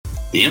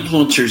The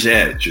Influencer's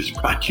Edge is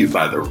brought to you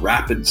by the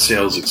Rapid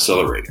Sales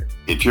Accelerator.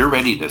 If you're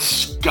ready to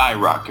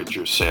skyrocket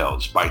your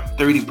sales by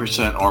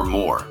 30% or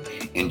more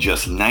in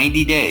just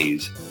 90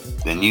 days,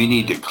 then you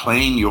need to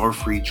claim your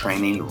free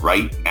training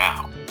right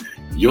now.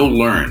 You'll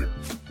learn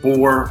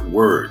 4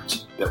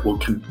 words that will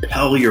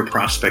compel your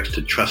prospects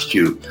to trust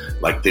you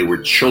like they were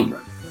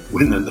children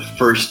within the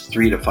first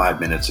 3 to 5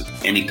 minutes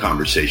of any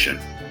conversation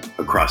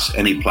across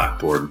any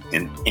platform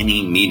and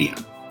any medium.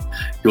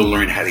 You'll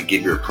learn how to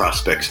give your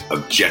prospects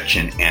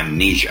objection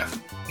amnesia,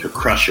 to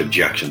crush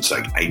objections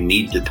like, I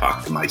need to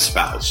talk to my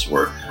spouse,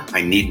 or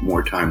I need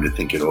more time to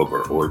think it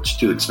over, or it's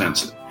too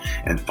expensive.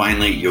 And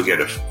finally, you'll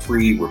get a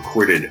free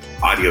recorded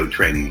audio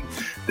training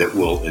that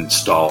will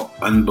install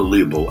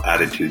unbelievable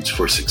attitudes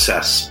for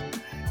success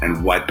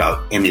and wipe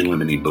out any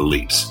limiting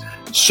beliefs.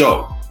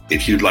 So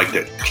if you'd like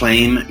to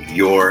claim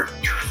your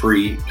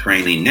free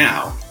training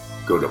now,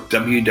 go to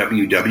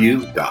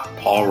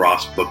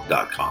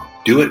www.paulrossbook.com.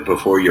 Do it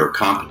before your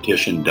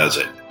competition does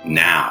it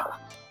now.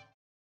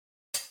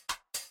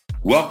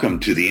 Welcome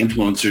to the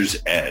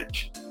Influencer's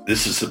Edge.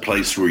 This is the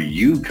place where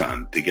you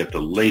come to get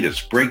the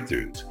latest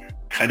breakthroughs,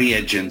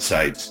 cutting-edge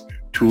insights,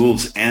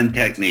 tools, and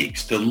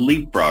techniques to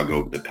leapfrog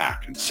over the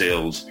pack in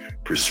sales,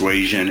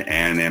 persuasion,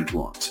 and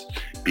influence.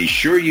 Be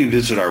sure you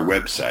visit our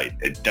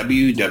website at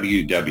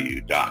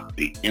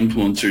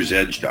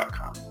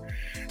www.theinfluencersedge.com.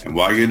 And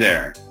while you're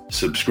there,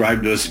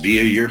 subscribe to us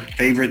via your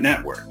favorite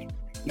network.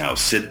 Now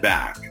sit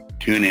back,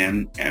 tune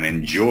in, and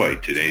enjoy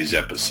today's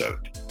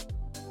episode.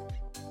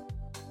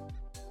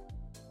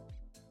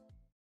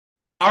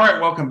 All right,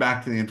 welcome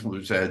back to the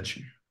Influencer's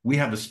Edge. We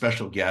have a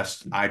special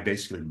guest. I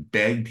basically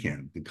begged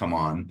him to come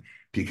on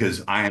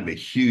because I am a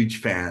huge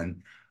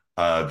fan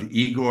of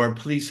Igor.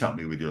 Please help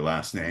me with your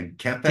last name.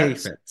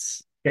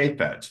 Kheifets.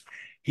 Kheifets.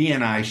 He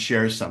and I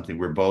share something.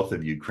 We're both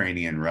of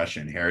Ukrainian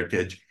Russian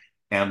heritage.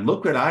 And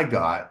look what I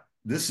got.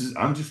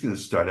 I'm just going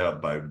to start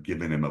out by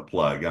giving him a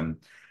plug.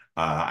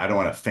 I don't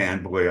want to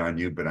fanboy on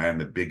you, but I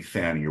am a big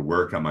fan of your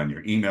work. I'm on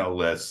your email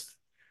list.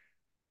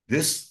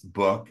 This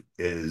book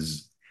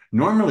is,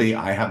 normally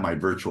I have my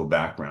virtual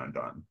background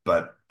on,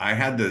 but I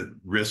had to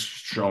risk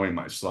showing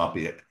my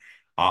sloppy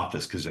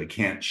office because I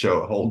can't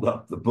hold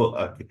up the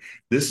book.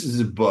 This is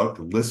a book,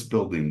 List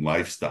Building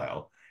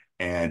Lifestyle.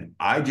 And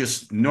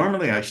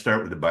normally I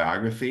start with a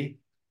biography,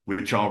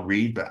 which I'll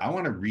read, but I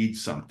want to read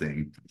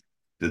something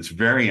that's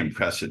very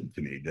impressive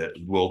to me that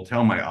will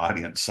tell my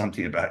audience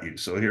something about you.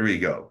 So here we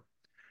go.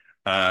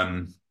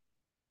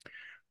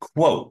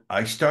 Quote,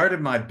 I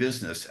started my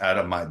business out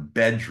of my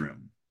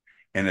bedroom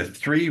in a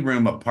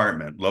 3-room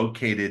apartment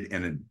located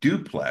in a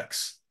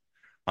duplex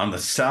on the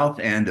south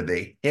end of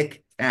a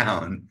hick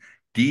town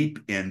deep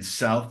in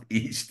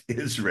southeast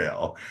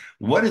Israel.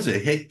 What is a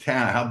hick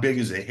town? How big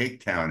is a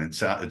hick town in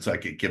South? It's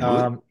like a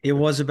kibbutz. It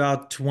was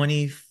about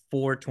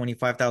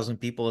 25,000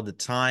 people at the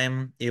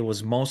time. It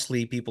was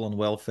mostly people on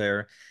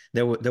welfare.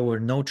 There were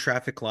no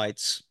traffic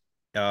lights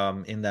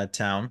in that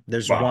town.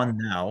 There's Wow. one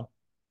now.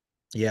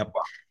 Yep.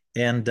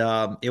 And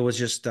it was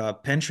just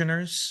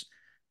pensioners,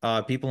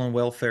 people on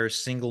welfare,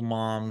 single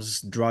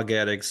moms, drug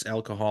addicts,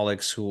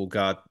 alcoholics who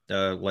got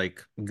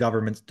like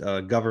government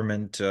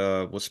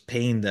was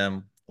paying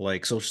them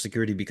like Social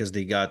Security because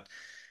they got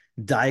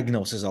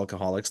diagnosed as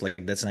alcoholics.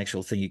 Like that's an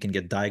actual thing. You can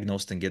get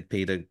diagnosed and get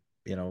paid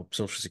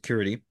Social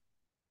Security.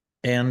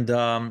 And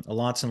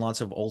lots and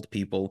lots of old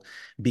people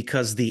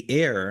because the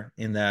air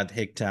in that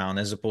hick town,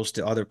 as opposed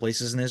to other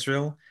places in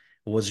Israel,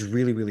 was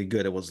really, really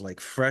good. It was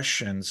like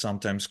fresh and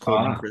sometimes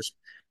cold and Ah, crisp.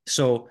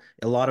 So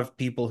a lot of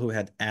people who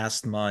had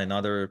asthma and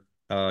other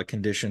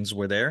conditions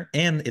were there.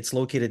 And it's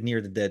located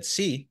near the Dead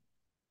Sea.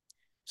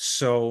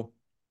 So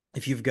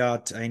if you've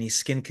got any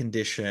skin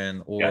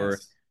condition or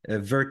yes,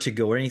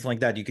 vertigo or anything like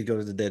that, you could go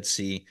to the Dead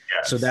Sea.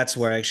 So yes. that's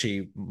where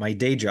actually my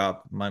day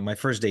job, my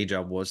first day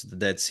job was the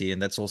Dead Sea.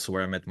 And that's also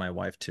where I met my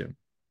wife too.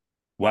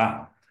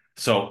 Wow.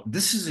 So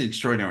this is the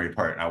extraordinary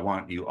part. I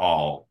want you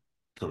all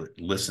to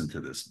listen to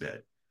this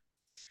bit.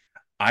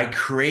 I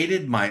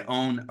created my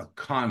own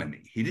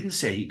economy. He didn't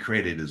say he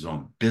created his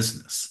own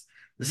business.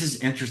 This is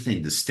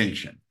interesting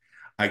distinction.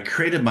 I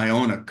created my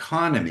own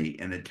economy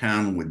in a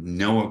town with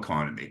no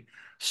economy.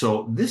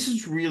 So this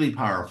is really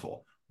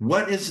powerful.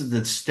 What is the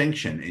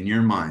distinction in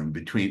your mind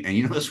between, and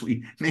you notice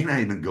we may not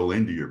even go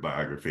into your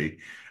biography.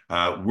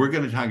 We're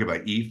going to talk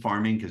about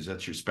e-farming because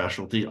that's your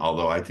specialty,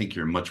 although I think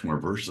you're much more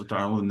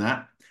versatile than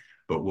that.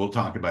 But we'll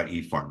talk about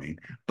e-farming.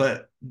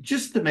 But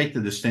just to make the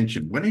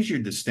distinction, what is your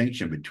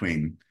distinction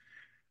between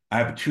I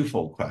have a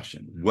twofold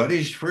question.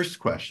 First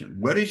question,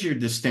 what is your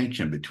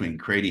distinction between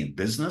creating a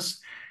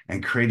business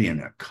and creating an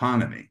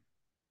economy?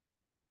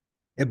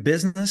 A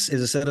business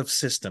is a set of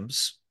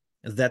systems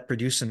that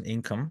produce an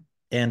income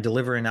and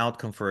deliver an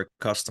outcome for a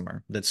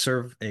customer that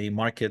serve a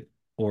market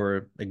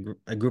or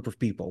a group of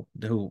people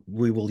who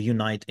we will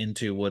unite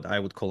into what I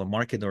would call a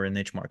market or a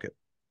niche market.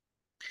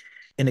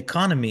 An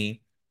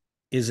economy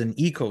is an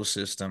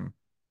ecosystem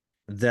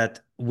that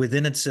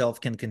within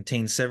itself can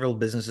contain several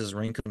businesses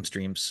or income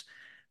streams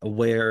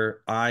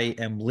where I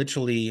am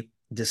literally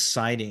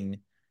deciding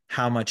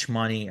how much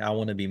money I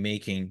want to be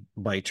making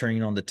by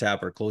turning on the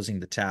tap or closing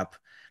the tap,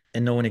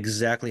 and knowing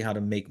exactly how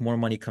to make more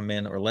money come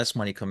in or less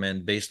money come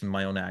in based on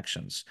my own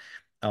actions.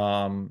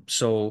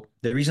 So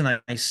the reason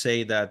I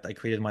say that I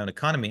created my own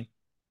economy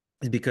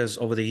is because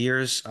over the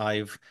years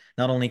I've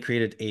not only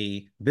created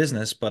a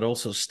business but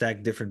also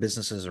stacked different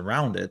businesses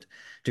around it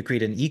to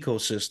create an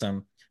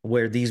ecosystem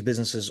where these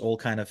businesses all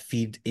kind of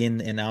feed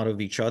in and out of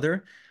each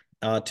other,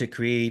 to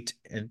create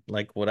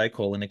like what I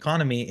call an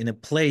economy in a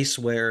place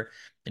where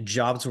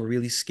jobs were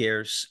really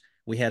scarce.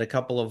 We had a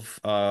couple of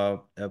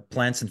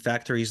plants and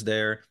factories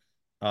there,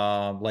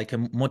 like a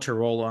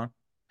Motorola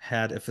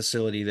had a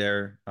facility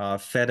there.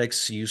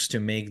 FedEx used to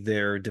make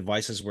their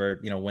devices where,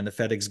 when the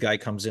FedEx guy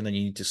comes in and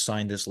you need to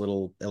sign this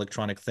little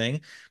electronic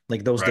thing,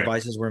 like those Right.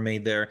 devices were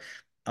made there.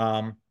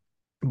 Um,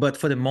 but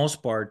for the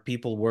most part,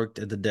 people worked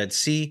at the Dead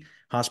Sea,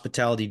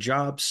 hospitality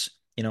jobs,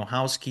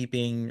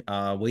 housekeeping,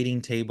 waiting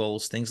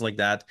tables, things like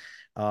that.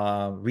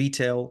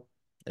 Retail,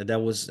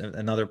 that was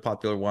another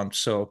popular one.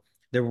 So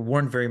there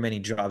weren't very many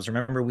jobs.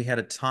 Remember, we had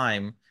a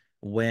time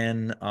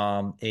when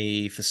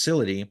a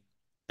facility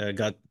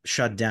got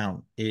shut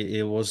down.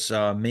 It was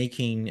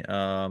making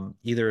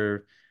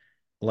either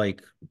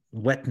like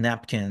wet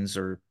napkins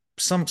or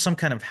some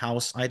kind of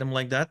house item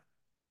like that,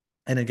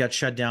 and it got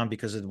shut down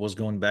because it was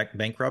going back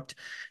bankrupt.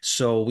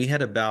 So we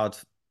had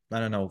about, I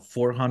don't know,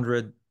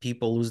 400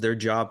 people lose their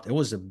job. It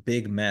was a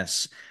big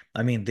mess.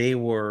 I mean, they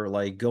were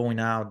like going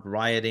out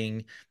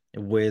rioting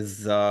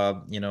with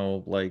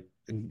like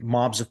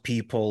mobs of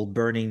people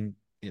burning,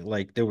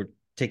 like they were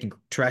taking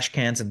trash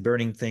cans and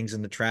burning things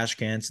in the trash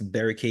cans and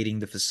barricading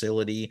the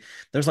facility.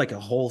 There's like a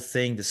whole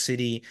thing. The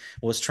city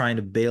was trying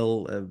to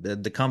bail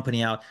the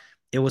company out.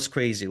 It was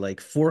crazy. Like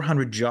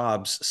 400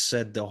 jobs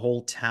set the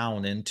whole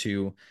town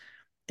into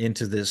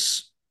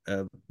this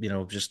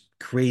just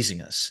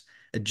craziness,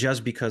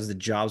 just because the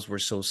jobs were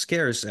so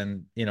scarce.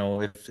 And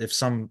if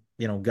some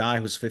guy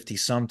who's 50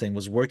 something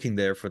was working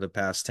there for the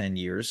past 10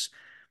 years,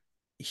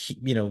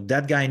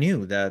 that guy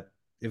knew that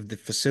if the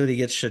facility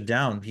gets shut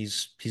down,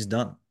 he's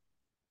done.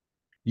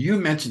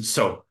 You mentioned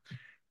so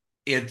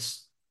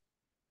it's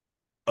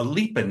a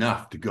leap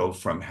enough to go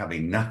from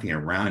having nothing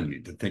around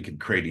you to think of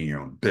creating your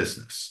own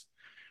business.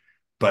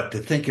 But to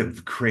think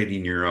of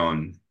creating your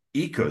own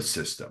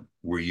ecosystem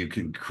where you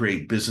can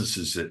create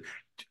businesses that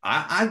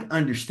I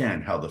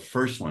understand how the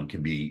first one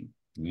can be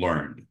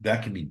learned,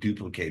 that can be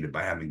duplicated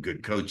by having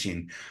good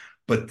coaching.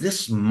 But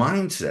this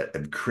mindset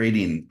of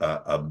creating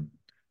a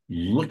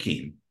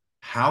looking,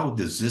 how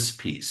does this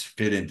piece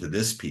fit into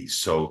this piece?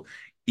 So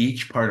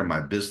each part of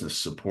my business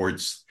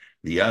supports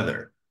the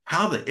other.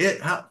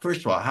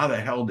 First of all, how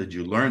the hell did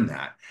you learn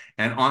that?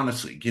 And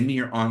honestly, give me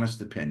your honest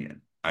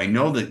opinion. I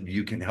know that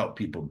you can help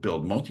people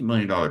build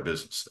multi-million-dollar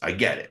business. I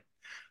get it.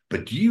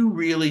 But do you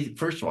really,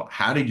 first of all,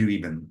 how did you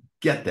even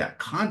get that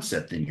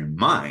concept in your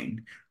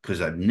mind? Because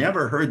I've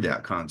never heard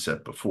that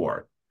concept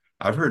before.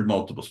 I've heard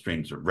multiple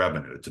streams of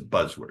revenue. It's a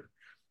buzzword.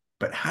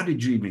 But how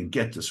did you even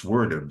get this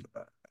word of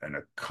an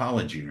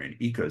ecology or an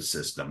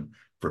ecosystem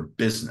for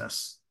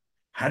business?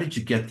 How did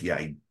you get the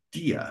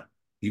idea,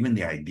 even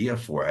the idea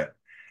for it?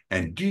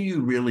 And do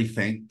you really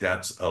think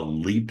that's a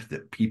leap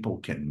that people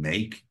can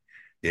make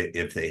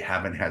if they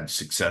haven't had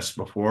success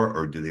before,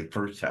 or do they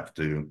first have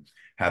to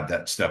have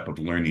that step of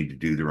learning to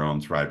do their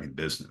own thriving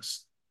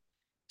business?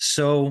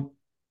 So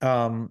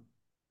um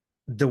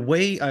the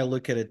way I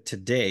look at it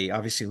today,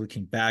 obviously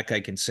looking back, I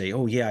can say,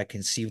 oh yeah, I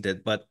conceived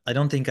it, but I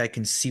don't think I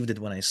conceived it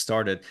when I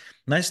started.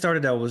 When I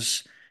started, I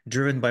was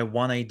driven by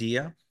one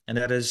idea, and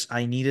that is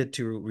I needed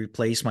to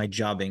replace my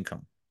job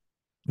income,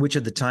 which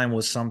at the time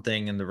was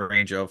something in the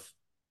range of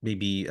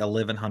maybe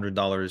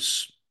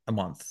 $1,100 a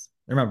month.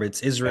 Remember,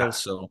 it's Israel,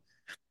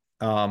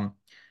 Yeah. um,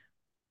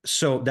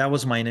 so that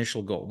was my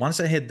initial goal. Once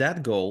I hit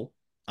that goal,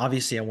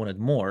 obviously I wanted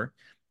more,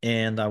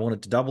 and I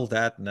wanted to double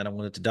that, and then I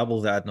wanted to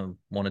double that, and I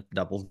wanted to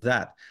double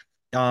that.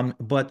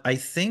 But I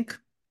think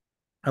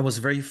I was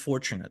very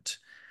fortunate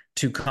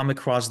to come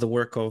across the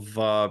work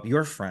of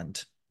your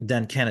friend,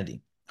 Dan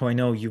Kennedy, who I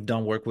know you've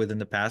done work with in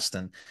the past,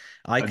 and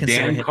I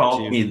consider him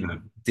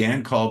to.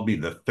 Dan called me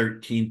the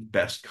 13th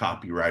best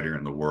copywriter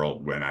in the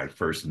world when I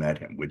first met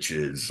him, which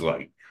is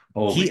like He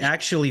holy.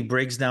 actually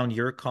breaks down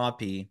your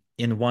copy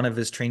in one of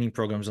his training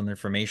programs on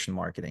information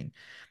marketing.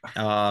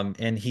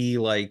 And he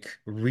like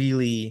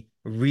really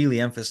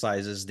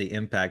emphasizes the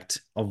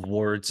impact of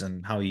words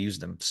and how you use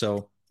them.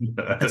 So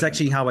that's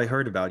actually how I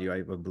heard about you,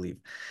 I believe.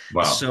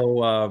 Wow.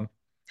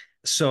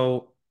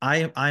 So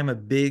I'm a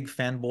big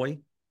fanboy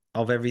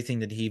of everything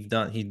that he'd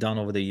done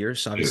over the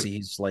years. Dude. Obviously,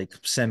 he's like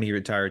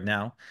semi-retired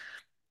now.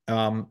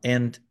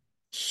 And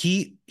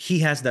he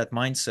has that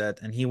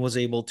mindset, and he was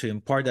able to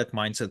impart that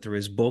mindset through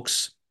his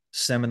books,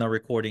 seminar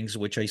recordings,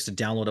 which I used to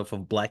download off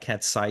of black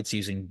hat sites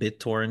using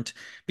BitTorrent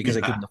because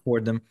I Yeah. couldn't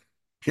afford them.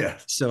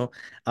 Yes. So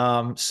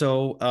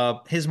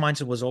his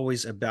mindset was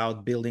always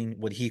about building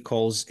what he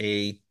calls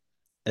a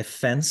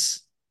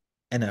fence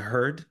and a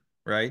herd,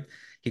 right?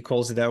 He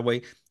calls it that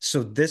way.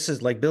 So this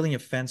is like building a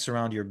fence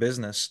around your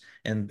business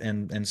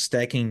and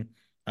stacking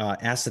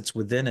assets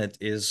within it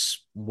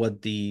is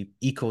what the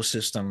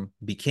ecosystem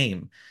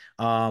became.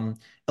 Um,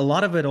 a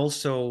lot of it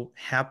also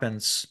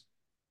happens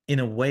in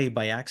a way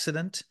by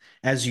accident.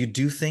 As you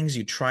do things,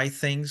 you try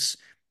things,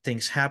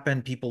 things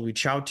happen, people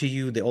reach out to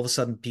you. They all of a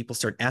sudden people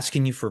start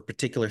asking you for a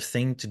particular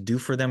thing to do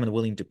for them and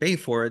willing to pay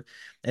for it.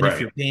 And if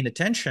Right. you're paying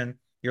attention,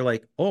 you're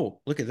like,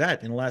 oh, look at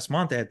that. In the last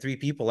month, I had three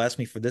people ask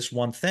me for this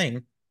one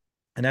thing,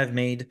 and I've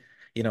made,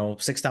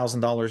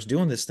 $6,000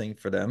 doing this thing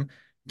for them.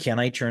 Can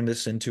I turn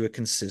this into a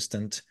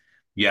consistent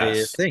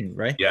Yes. thing,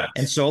 right?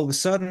 And Yes. so all of a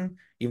sudden,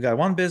 you've got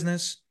one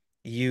business,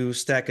 you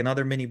stack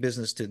another mini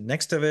business to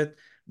next to it,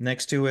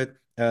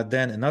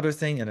 then another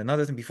thing and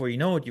another thing. Before you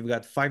know it, you've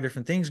got five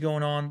different things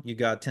going on. You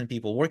got 10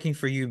 people working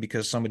for you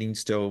because somebody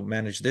needs to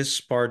manage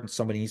this part and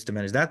somebody needs to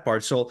manage that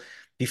part. So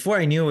before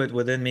I knew it,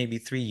 within maybe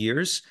 3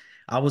 years,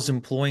 I was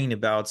employing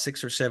about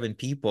six or seven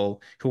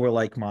people who were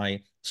like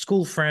my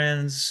school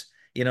friends,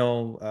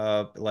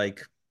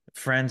 like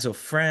friends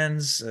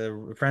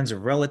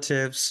of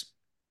relatives,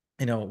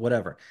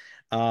 whatever.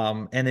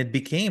 And it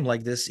became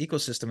like this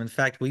ecosystem. In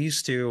fact, I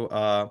used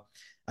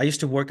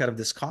to work out of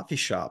this coffee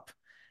shop.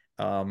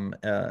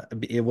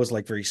 It was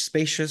like very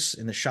spacious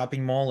in the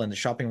shopping mall, and the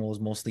shopping mall was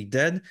mostly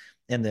dead,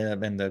 and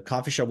the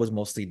coffee shop was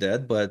mostly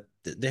dead, but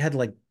they had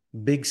like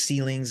big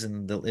ceilings,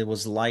 and it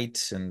was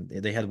light, and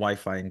they had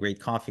Wi-Fi and great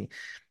coffee.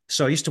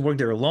 So I used to work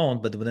there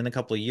alone, but within a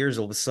couple of years,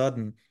 all of a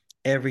sudden,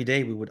 every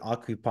day we would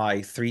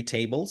occupy three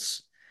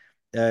tables,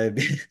 uh,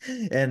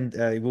 and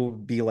it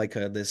would be like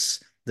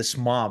this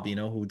mob,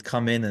 who would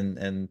come in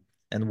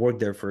and work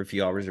there for a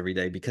few hours every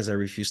day because I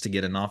refused to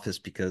get an office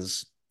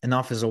because an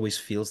office always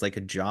feels like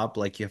a job,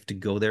 like you have to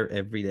go there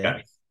every day.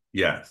 Yes.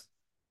 Yes.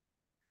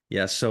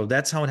 Yeah, so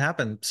that's how it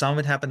happened. Some of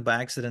it happened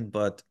by accident,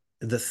 but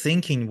the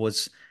thinking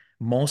was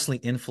mostly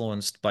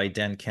influenced by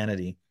Dan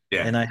Kennedy,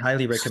 Yeah. and I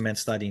highly recommend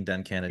studying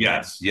Dan Kennedy.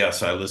 Yes.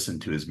 Yes. I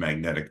listened to his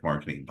magnetic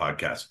marketing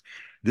podcast.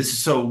 This is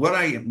so what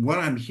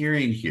I'm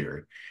hearing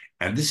here,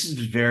 and this is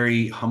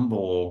very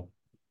humble.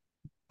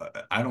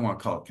 I don't want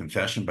to call it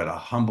confession, but a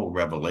humble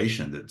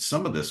revelation that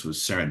some of this was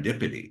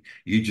serendipity.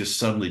 You just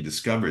suddenly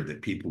discovered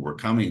that people were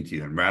coming to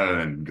you, and rather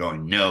than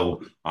going,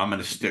 no, I'm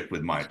going to stick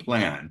with my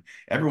plan,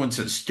 everyone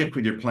says, stick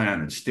with your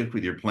plan and stick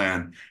with your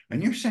plan.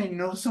 And you're saying,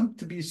 no,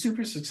 to be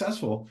super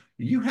successful,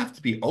 you have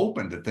to be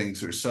open to things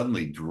that are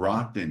suddenly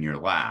dropped in your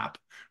lap.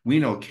 We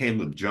know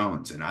Caleb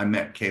Jones, and I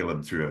met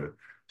Caleb through a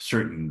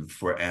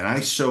and I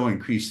so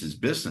increased his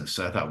business.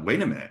 So I thought,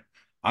 wait a minute.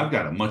 I've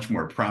got a much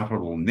more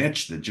profitable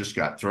niche that just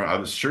got thrown. I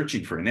was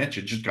searching for a niche,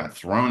 it just got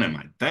thrown in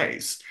my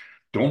face.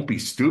 Don't be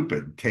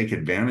stupid. Take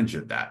advantage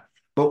of that.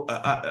 But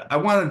I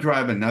want to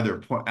drive another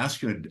point,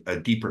 ask you a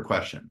deeper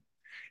question.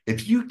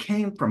 If you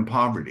came from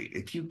poverty,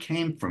 if you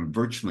came from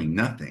virtually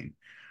nothing,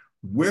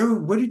 where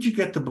did you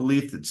get the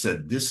belief that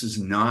said this is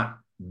not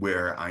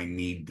where I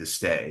need to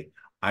stay?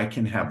 I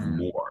can have Mhm.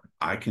 more.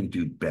 I can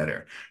do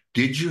better.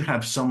 Did you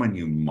have someone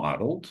you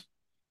modeled,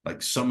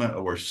 like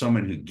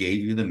someone who gave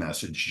you the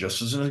message,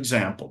 just as an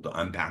example to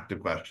unpack the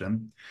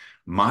question?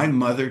 My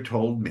mother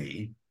told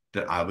me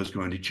that I was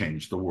going to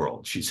change the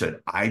world. She said,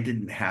 I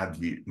didn't have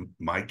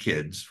my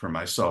kids for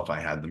myself. I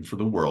had them for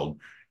the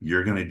world.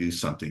 You're going to do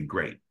something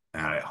great.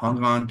 And I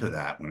hung on to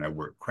that when I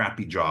worked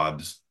crappy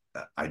jobs.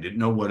 I didn't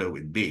know what it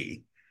would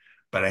be,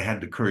 but I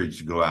had the courage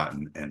to go out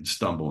and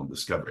stumble and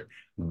discover it.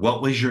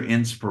 What was your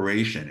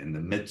inspiration in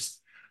the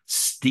midst,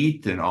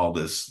 steeped in all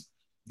this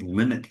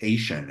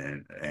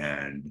limitation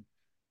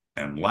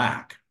and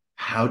lack?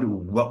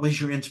 What was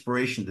your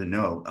inspiration to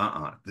know,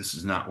 this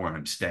is not where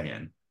I'm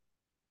staying?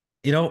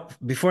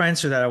 Before I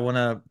answer that, I want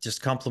to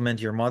just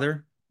compliment your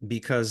mother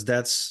because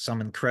that's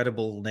some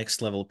incredible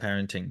next level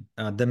parenting.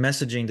 The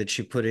messaging that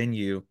she put in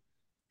you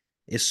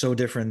is so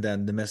different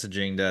than the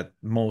messaging that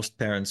most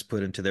parents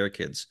put into their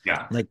kids.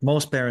 Yeah. Like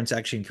most parents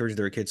actually encourage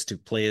their kids to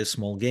play a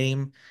small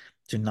game,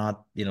 to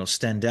not,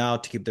 stand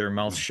out, to keep their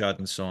mouth shut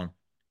and so on. So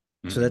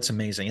Mm-hmm. that's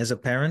amazing. As a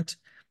parent,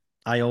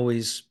 I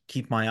always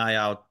keep my eye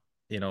out,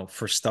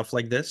 for stuff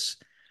like this.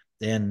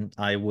 And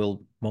I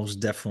will most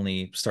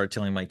definitely start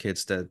telling my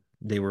kids that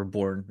they were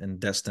born and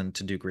destined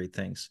to do great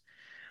things.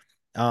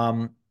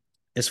 Um,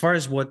 as far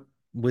as what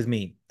with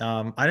me,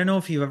 I don't know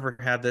if you've ever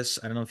had this.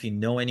 I don't know if you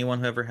know anyone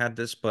who ever had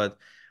this, but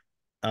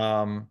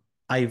um,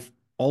 I've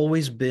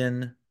always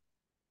been,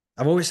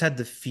 I've always had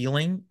the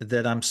feeling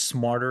that I'm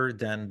smarter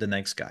than the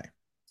next guy.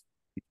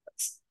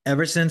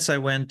 Ever since I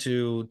went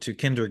to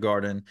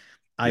kindergarten,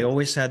 I Yes.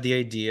 always had the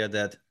idea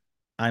that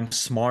I'm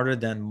smarter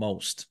than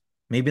most.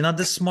 Maybe not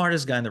the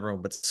smartest guy in the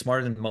room, but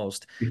smarter than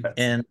most. Yes.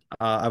 And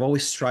I've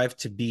always strived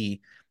to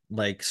be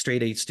like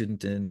straight A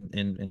student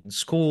in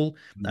school.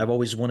 I've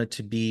always wanted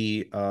to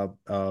be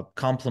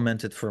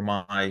complimented for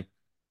my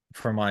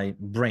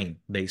brain,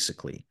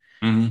 basically.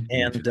 Mm-hmm.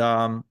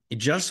 And it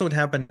just so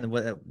happened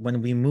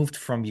when we moved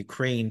from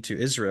Ukraine to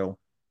Israel,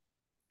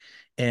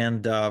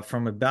 and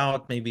from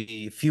about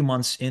maybe a few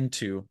months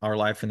into our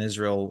life in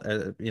Israel,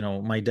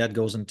 my dad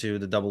goes into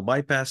the double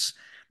bypass,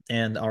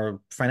 and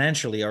our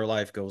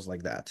life goes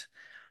like that.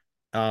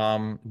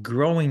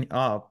 Growing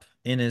up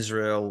in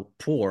Israel,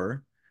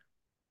 poor,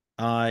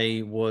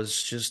 I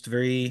was just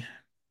very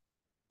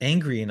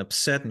angry and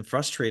upset and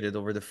frustrated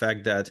over the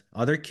fact that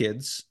other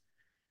kids,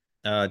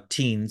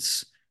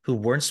 teens who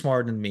weren't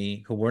smarter than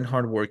me, who weren't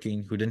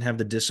hardworking, who didn't have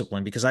the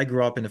discipline, because I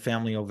grew up in a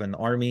family of an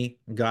army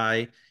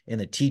guy and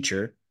a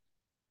teacher.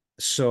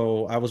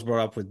 So I was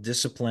brought up with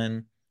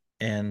discipline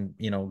and,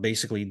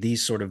 basically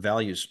these sort of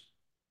values.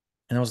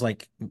 And I was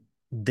like,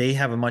 they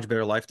have a much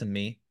better life than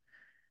me.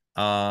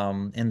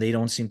 And they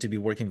don't seem to be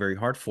working very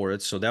hard for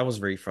it. So that was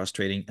very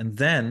frustrating. And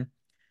then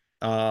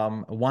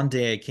one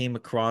day I came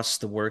across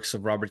the works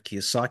of Robert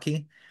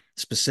Kiyosaki,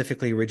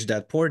 specifically Rich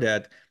Dad Poor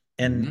Dad.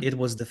 And Mhm. it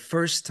was the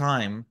first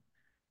time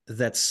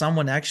that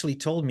someone actually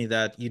told me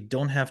that you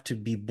don't have to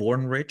be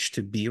born rich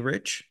to be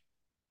rich.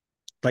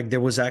 Like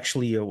there was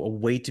actually a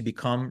way to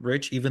become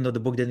rich, even though the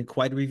book didn't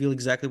quite reveal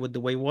exactly what the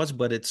way was,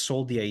 but it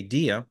sold the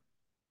idea.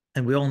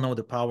 And we all know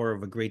the power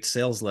of a great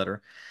sales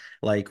letter.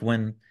 Like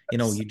when,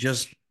 you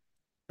just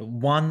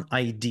one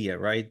idea,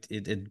 right?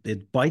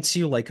 It bites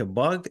you like a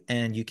bug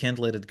and you can't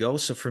let it go.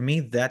 So for me,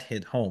 that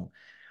hit home.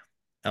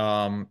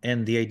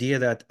 And the idea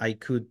that I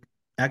could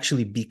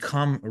actually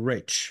become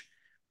rich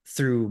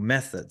through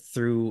method,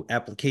 through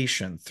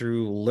application,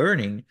 through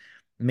learning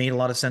made a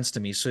lot of sense to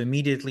me. So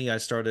immediately I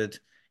started,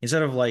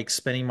 instead of like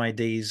spending my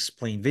days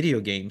playing video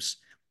games,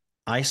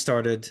 I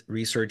started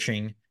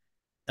researching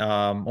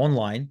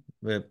online.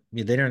 The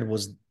internet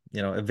was,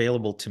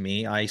 available to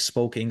me. I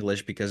spoke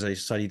English because I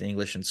studied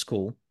English in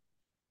school,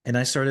 and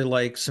I started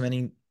like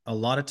spending a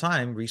lot of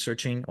time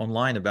researching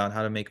online about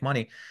how to make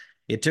money.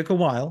 It took a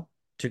while,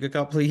 took a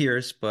couple of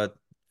years, but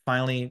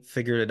finally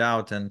figured it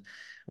out. And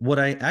what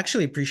I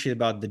actually appreciate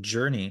about the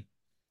journey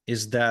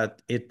is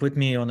that it put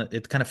me on,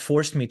 it kind of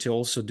forced me to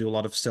also do a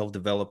lot of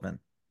self-development.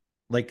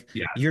 Like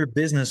Yeah. your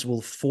business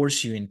will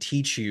force you and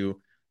teach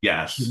you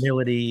Yes.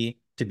 humility,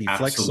 to be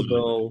Absolutely.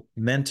 flexible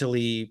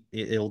mentally.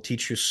 It'll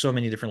teach you so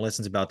many different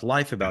lessons about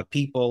life, Yeah. about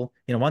people.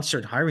 Once you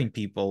start hiring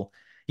people,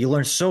 you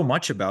learn so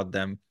much about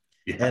them.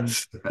 And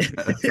Yes.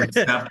 That's a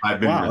step I've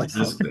been wow.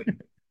 resisting.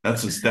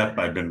 That's a step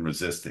I've been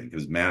resisting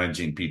because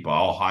managing people,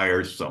 I'll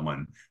hire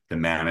someone to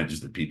manage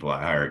the people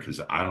I hire because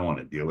I don't want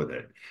to deal with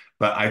it.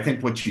 But I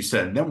think what you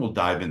said, and then we'll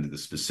dive into the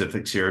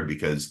specifics here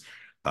because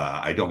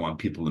I don't want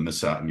people to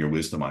miss out on your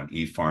wisdom on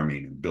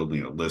e-farming and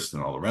building a list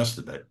and all the rest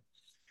of it.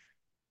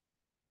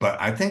 But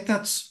I think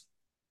that's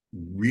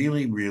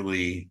really,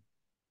 really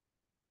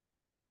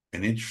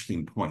an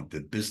interesting point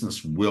that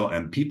business will,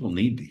 and people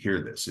need to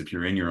hear this. If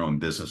you're in your own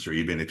business or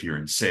even if you're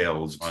in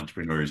sales,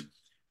 entrepreneurs,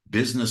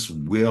 business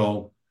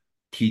will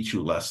teach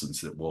you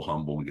lessons that will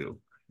humble you.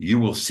 You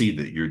will see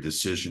that your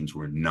decisions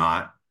were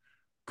not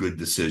good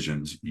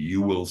decisions.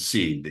 You will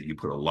see that you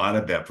put a lot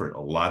of effort, a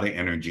lot of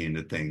energy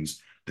into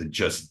things that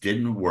just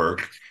didn't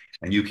work.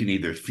 And you can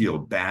either feel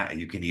bad,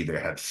 you can either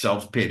have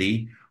self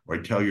pity or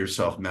tell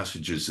yourself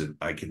messages that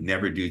I can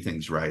never do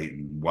things right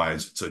and why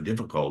is it so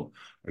difficult?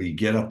 Or you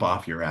get up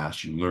off your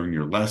ass, you learn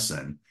your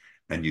lesson,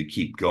 and you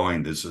keep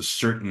going. There's a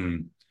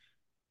certain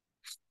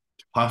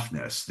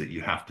toughness that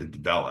you have to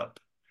develop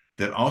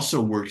that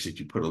also works if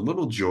you put a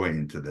little joy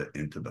into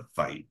the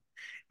fight.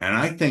 And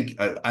I think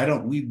I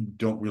don't we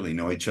don't really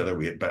know each other,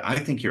 but I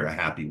think you're a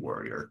happy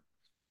warrior.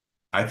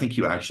 I think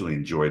you actually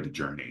enjoy the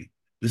journey.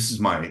 This is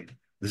my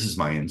this is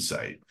my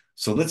insight.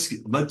 So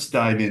let's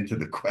dive into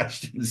the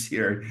questions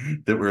here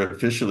that were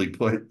officially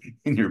put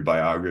in your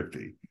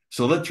biography.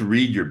 So let's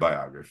read your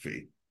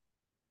biography.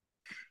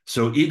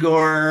 So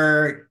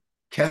Igor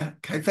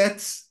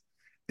Kheifets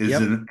is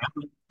Yep. an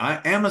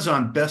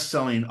Amazon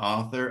best-selling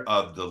author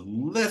of The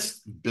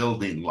List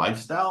Building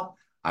Lifestyle.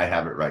 I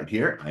have it right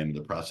here. I'm in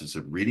the process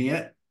of reading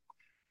it.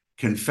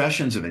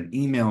 Confessions of an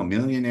Email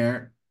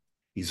Millionaire.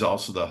 He's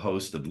also the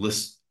host of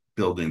List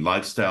Building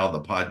Lifestyle,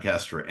 the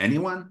podcast for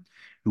anyone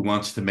who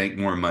wants to make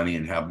more money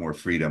and have more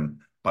freedom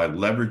by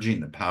leveraging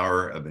the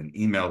power of an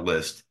email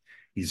list.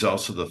 He's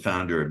also the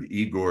founder of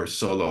Igor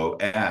Solo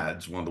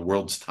Ads, one of the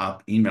world's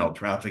top email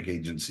traffic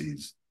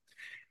agencies.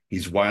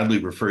 He's widely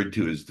referred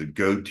to as the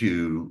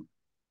go-to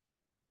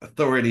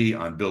authority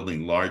on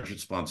building large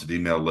responsive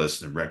email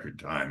lists in record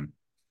time.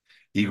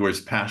 Igor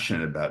is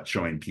passionate about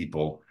showing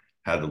people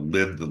how to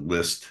live the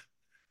list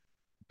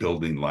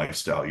building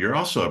lifestyle. You're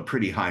also a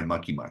pretty high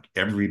mucky muck.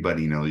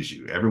 Everybody knows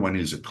you. Everyone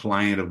who's a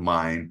client of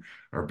mine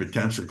or a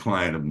potential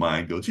client of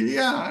mine goes,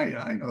 yeah,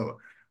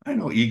 I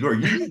know Igor.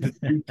 You need to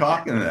be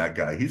talking to that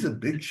guy. He's a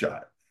big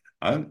shot.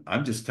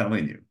 I'm just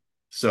telling you.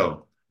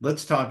 So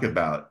let's talk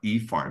about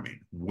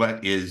e-farming.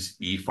 What is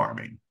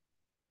e-farming?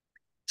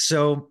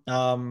 So,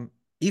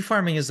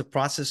 e-farming is the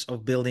process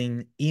of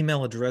building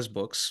email address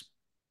books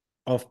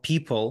of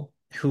people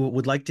who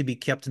would like to be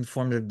kept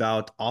informed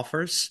about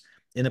offers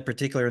in a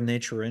particular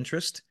nature or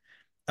interest.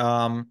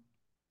 Um,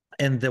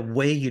 And the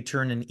way you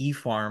turn an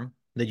e-farm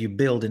that you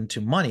build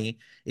into money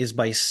is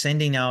by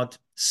sending out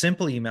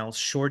simple emails,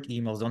 short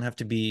emails, don't have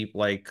to be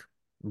like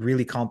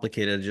really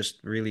complicated, just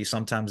really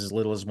sometimes as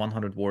little as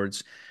 100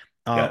 words,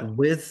 Yeah.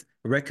 with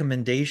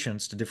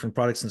recommendations to different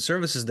products and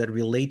services that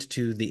relate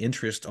to the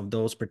interest of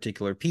those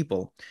particular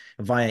people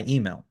via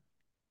email.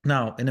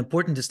 Now, an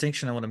important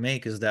distinction I want to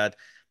make is that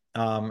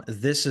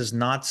This is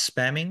not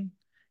spamming,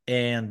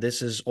 and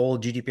this is all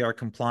GDPR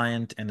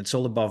compliant, and it's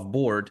all above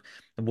board.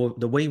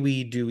 The way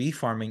we do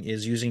e-farming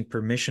is using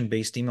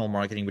permission-based email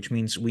marketing, which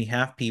means we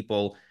have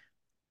people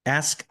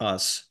ask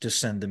us to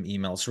send them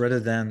emails rather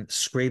than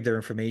scrape their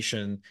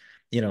information,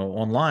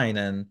 online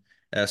and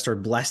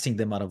start blasting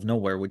them out of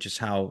nowhere, which is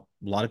how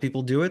a lot of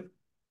people do it,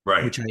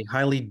 Right. which I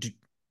highly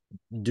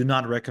do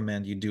not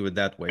recommend you do it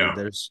that way.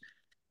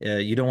 Yeah.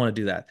 You don't want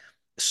to do that.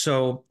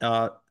 So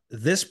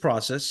this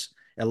process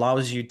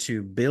allows you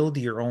to build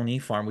your own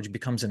e-farm, which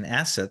becomes an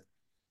asset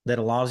that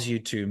allows you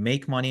to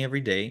make money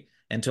every day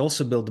and to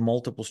also build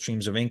multiple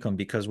streams of income.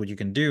 Because what you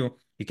can do,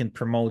 you can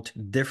promote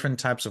different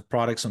types of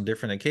products on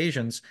different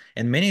occasions,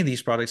 and many of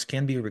these products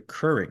can be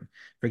recurring.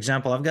 For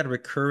example, I've got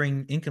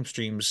recurring income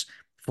streams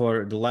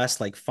for the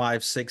last like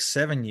 5, 6,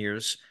 7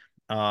 years,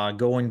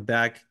 going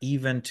back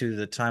even to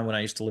the time when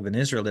I used to live in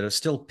Israel, that are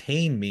still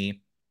paying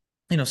me.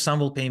 Some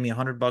will pay me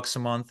 $100 a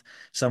month,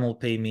 some will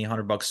pay me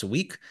 $100 a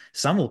week,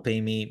 some will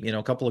pay me,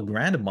 a couple of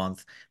grand a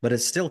month, but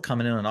it's still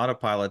coming in on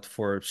autopilot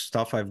for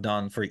stuff I've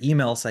done, for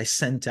emails I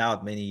sent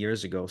out many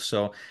years ago.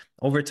 So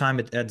over time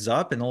it adds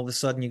up, and all of a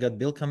sudden you got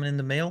bill coming in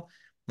the mail.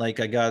 Like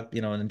I got,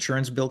 an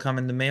insurance bill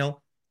coming in the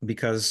mail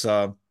because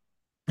I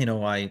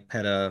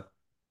had a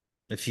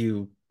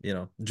few,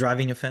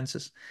 driving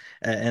offenses,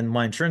 and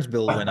my insurance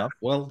bill went up.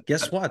 Well,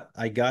 guess what?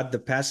 I got the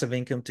passive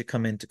income to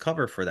come in to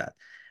cover for that.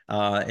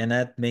 And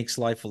that makes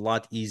life a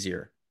lot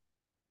easier.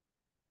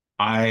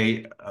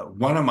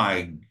 One of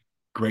my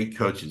great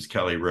coaches,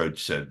 Kelly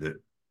Roach, said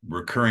that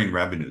recurring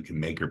revenue can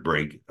make or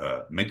break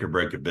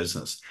a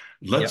business.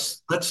 Yep.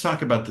 Let's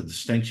talk about the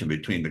distinction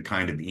between the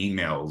kind of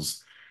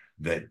emails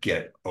that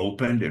get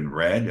opened and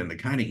read and the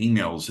kind of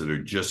emails that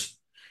are just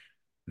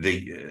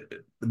they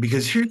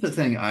because here's the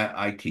thing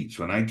I teach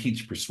when I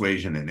teach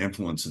persuasion and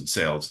influence in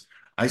sales.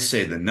 I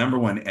say the number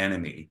one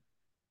enemy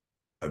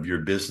of your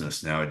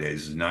business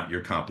nowadays is not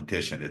your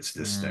competition, it's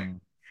this thing.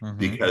 Mm. Hmm.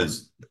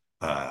 Because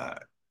uh,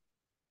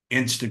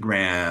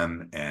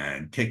 Instagram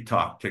and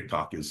TikTok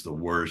is the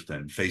worst,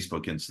 and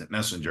Facebook Instant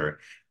Messenger,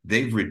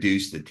 they've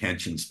reduced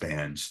attention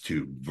spans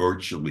to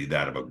virtually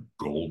that of a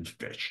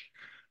goldfish.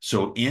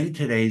 So in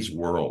today's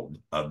world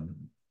of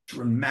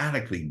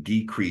dramatically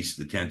decreased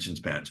attention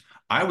spans,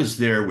 I was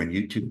there when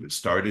YouTube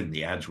started and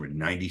the ads were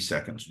 90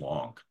 seconds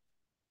long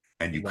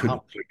and you couldn't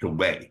Wow. click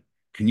away.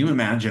 Can you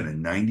imagine a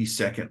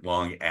 90-second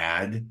long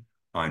ad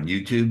on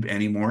YouTube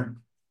anymore?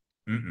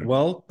 Mm-mm.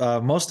 Well,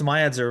 most of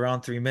my ads are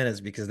around 3 minutes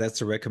because that's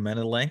the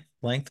recommended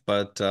length,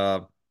 but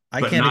I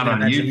But can't not even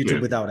on imagine YouTube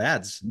YouTube. without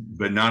ads.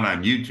 But not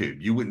on YouTube.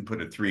 You wouldn't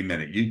put a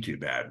 3-minute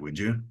YouTube ad, would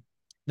you?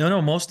 No,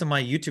 no, most of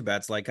my YouTube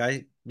ads, like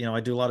I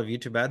do a lot of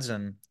YouTube ads,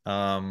 and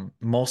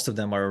most of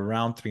them are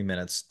around 3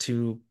 minutes,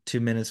 2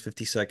 minutes,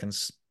 50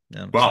 seconds,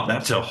 Well, something like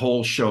that's a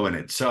whole show in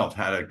itself,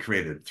 how to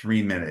create a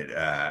 3-minute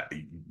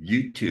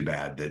YouTube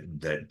ad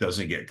that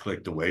doesn't get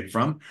clicked away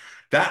from.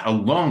 That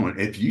alone,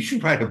 if you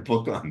should write a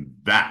book on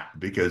that,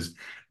 because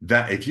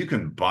that if you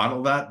can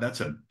bottle that,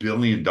 that's a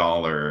billion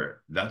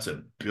dollar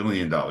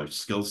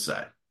skill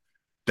set.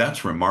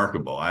 That's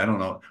remarkable. I don't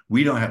know.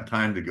 We don't have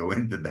time to go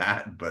into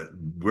that, but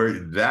where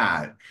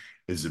that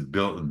is a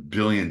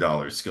billion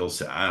dollar skill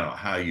set. I don't know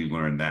how you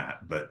learn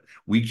that, but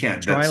we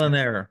can't. That's trial and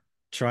error,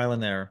 trial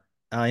and error.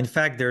 In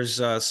fact,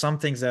 there's some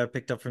things that I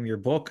picked up from your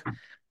book,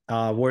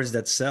 words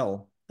that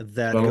sell,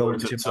 that the go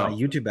words into my itself.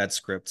 YouTube ad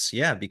scripts.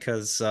 Yeah,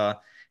 because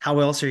how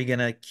else are you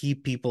gonna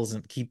keep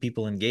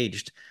people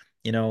engaged?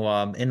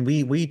 And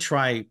we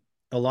try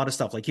a lot of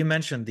stuff. Like you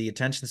mentioned, the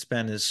attention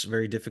span is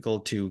very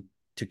difficult to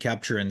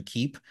capture and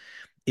keep.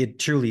 It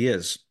truly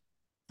is.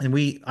 And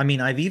I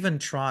mean, I've even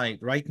tried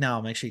right now,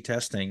 I'm actually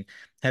testing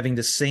having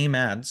the same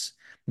ads,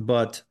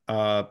 but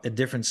a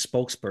different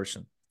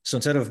spokesperson. So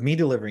instead of me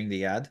delivering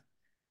the ad,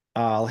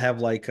 I'll have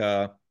like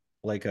a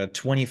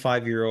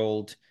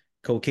 25-year-old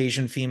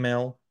Caucasian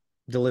female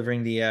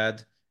delivering the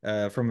ad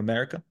from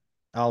America.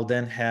 I'll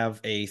then have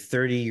a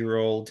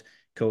 30-year-old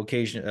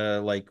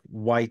Caucasian, like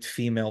white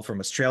female from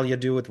Australia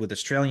do it with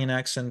Australian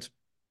accent.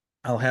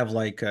 I'll have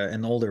like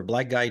an older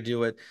black guy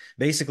do it,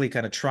 basically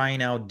kind of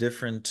trying out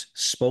different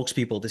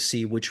spokespeople to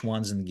see which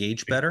ones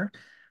engage better.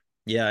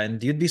 Yeah,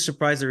 and you'd be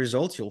surprised the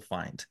results you'll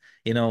find.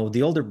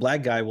 The older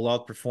black guy will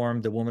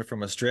outperform the woman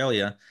from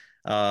Australia,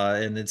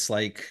 and it's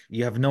like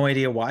you have no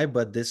idea why,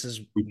 but this is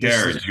Who this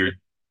is cares? You're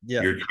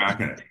yeah, you're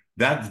tracking it.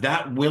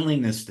 That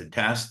willingness to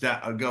test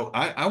that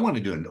I want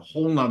to do a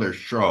whole nother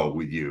show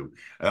with you.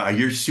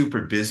 You're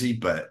super busy,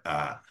 but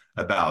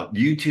about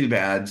YouTube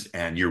ads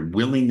and your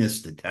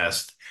willingness to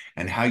test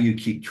and how you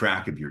keep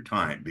track of your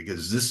time,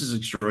 because this is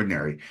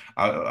extraordinary.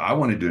 I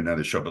want to do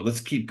another show, but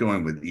let's keep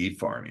going with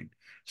e-farming.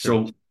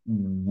 sure. So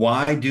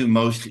why do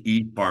most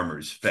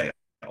e-farmers fail?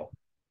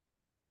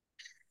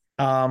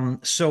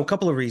 So a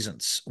couple of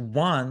reasons.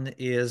 One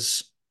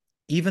is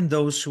even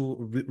those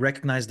who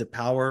recognize the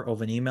power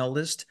of an email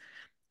list,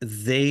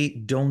 they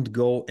don't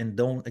go and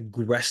don't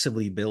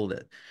aggressively build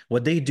it.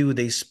 What they do,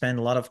 they spend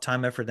a lot of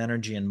time, effort,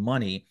 energy, and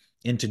money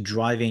into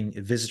driving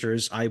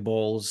visitors,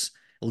 eyeballs,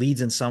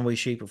 leads in some way,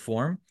 shape, or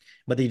form,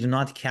 but they do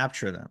not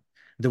capture them.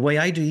 The way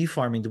I do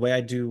e-farming, the way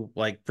I do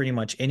like pretty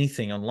much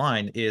anything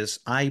online is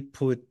I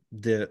put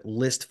the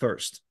list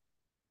first.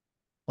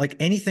 Like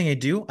anything I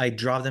do, I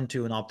draw them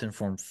to an opt-in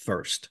form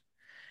first.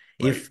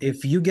 Right.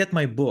 If you get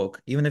my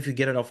book, even if you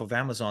get it off of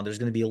Amazon, there's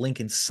going to be a link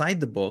inside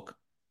the book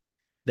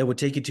that would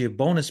take you to a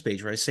bonus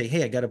page where I say,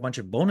 "Hey, I got a bunch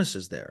of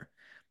bonuses there.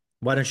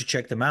 Why don't you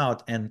check them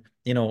out?" And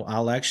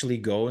I'll actually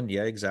go and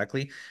yeah,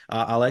 exactly.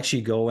 I'll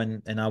actually go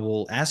and I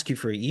will ask you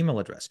for your email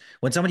address.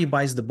 When somebody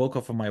buys the book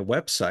off of my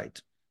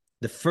website,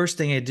 the first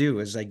thing I do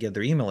is I get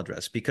their email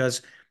address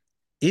because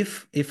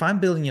if I'm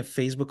building a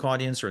Facebook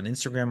audience or an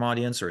Instagram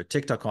audience or a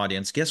TikTok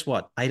audience, guess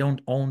what? I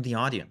don't own the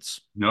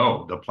audience.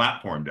 No, the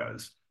platform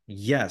does.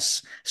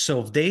 Yes.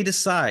 So if they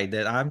decide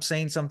that I'm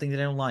saying something they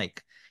don't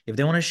like, if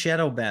they want to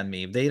shadow ban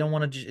me, if they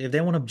want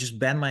to just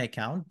ban my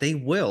account, they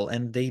will,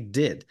 and they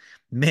did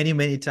many,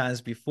 many times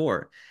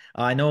before.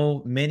 I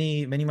know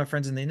many of my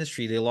friends in the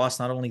industry, they lost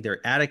not only their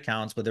ad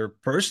accounts, but their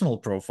personal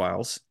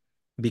profiles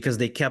because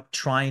they kept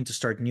trying to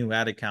start new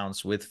ad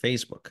accounts with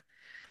Facebook.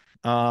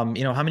 How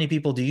many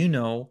people do you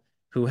know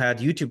who had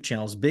YouTube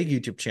channels, big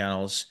YouTube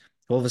channels,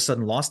 who all of a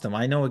sudden lost them?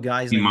 I know a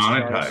guy, his name is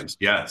Charles. Demonetized.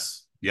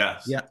 Yes.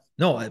 Yes. Yeah,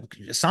 no,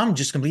 some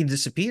just completely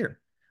disappear.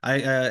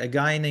 A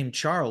guy named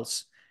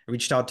Charles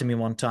reached out to me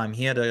one time.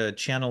 He had a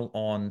channel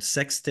on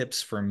sex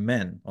tips for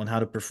men on how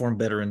to perform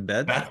better in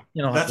bed. That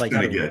that's Like how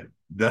gonna to, get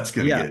that's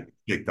gonna yeah. get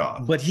kicked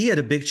off. But he had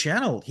a big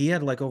channel. He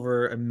had like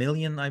over 1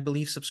 million, I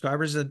believe,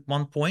 subscribers at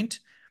one point.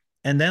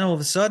 And then all of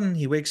a sudden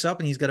he wakes up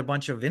and he's got a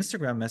bunch of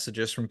Instagram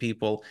messages from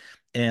people.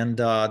 And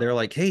they're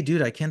like, "Hey,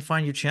 dude, I can't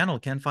find your channel.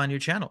 Can't find your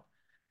channel."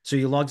 So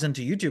he logs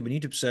into YouTube and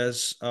YouTube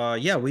says,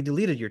 "Yeah, we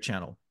deleted your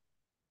channel."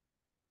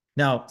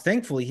 Now,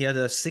 thankfully, he had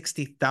a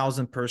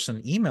 60,000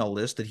 person email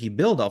list that he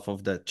built off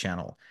of that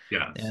channel,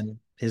 Yes. and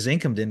his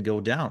income didn't go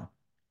down.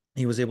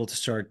 He was able to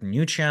start a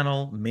new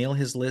channel, mail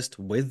his list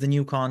with the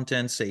new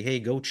content, say, "Hey,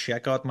 go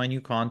check out my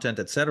new content,"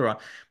 etc.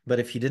 But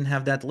if he didn't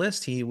have that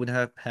list, he would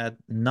have had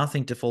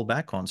nothing to fall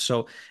back on.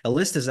 So a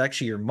list is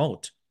actually your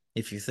moat,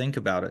 if you think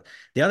about it.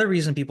 The other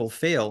reason people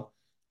fail,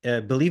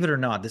 believe it or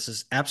not, this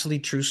is absolutely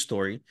true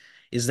story,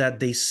 is that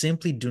they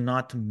simply do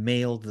not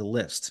mail the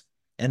list.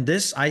 And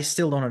this, I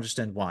still don't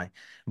understand why.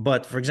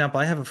 But for example,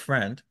 I have a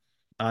friend.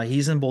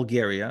 He's in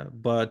Bulgaria,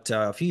 but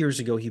a few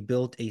years ago, he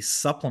built a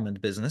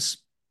supplement business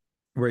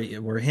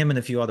where him and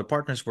a few other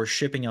partners were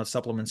shipping out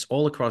supplements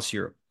all across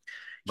Europe.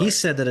 He Right.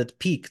 said that at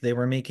peak, they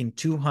were making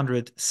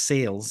 200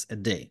 sales a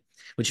day,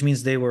 which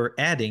means they were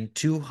adding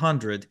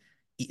 200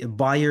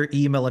 buyer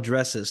email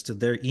addresses to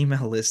their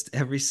email list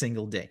every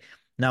single day.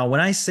 Now, when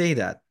I say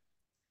that,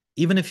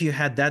 even if you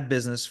had that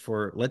business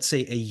for, let's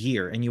say, a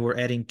year and you were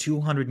adding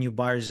 200 new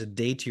buyers a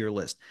day to your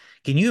list,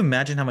 can you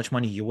imagine how much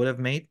money you would have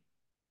made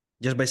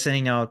just by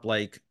sending out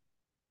like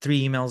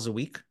 3 emails a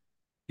week?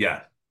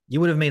 Yeah. You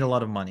would have made a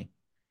lot of money.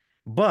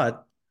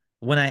 But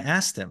when I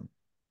asked him,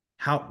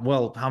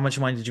 how much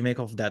money did you make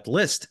off that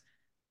list?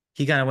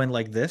 He kind of went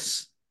like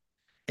this.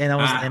 And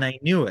Ah, I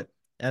knew it.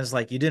 I was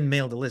like, "You didn't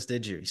mail the list,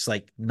 did you?" He's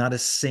like, "Not a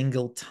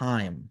single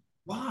time."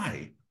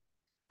 why?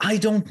 I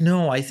don't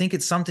know. I think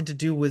it's something to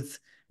do with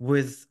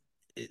the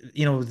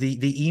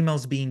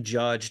emails being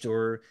judged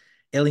or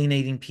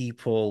alienating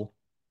people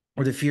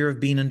or the fear of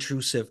being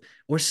intrusive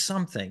or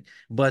something.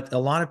 But a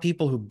lot of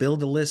people who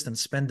build a list and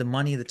spend the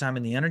money, the time,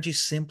 and the energy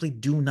simply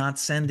do not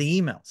send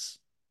the emails.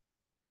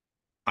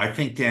 I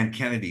think Dan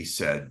Kennedy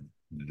said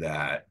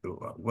that.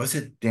 Was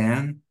it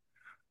Dan?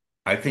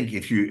 I think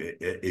if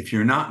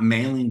you're not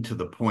mailing to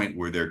the point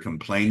where they're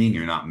complaining,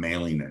 you're not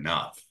mailing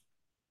enough.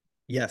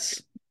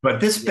 Yes. But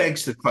this Yeah.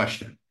 begs the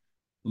question.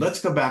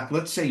 Let's go back.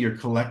 Let's say you're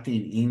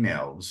collecting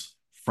emails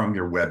from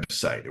your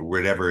website or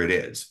whatever it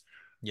is.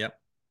 Yep.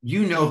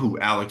 You know who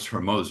Alex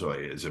Hermoso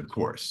is, of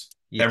course.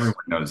 Everyone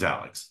Yes. knows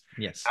Alex.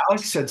 Yes.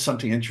 Alex said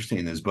something interesting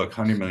in his book,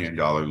 $100 Million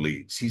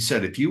Leads. He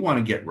said, if you want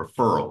to get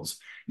referrals,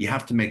 you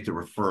have to make the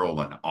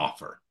referral an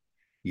offer.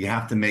 You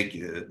have to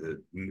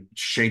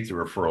shape the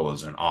referral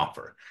as an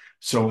offer.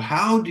 So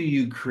how do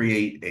you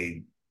create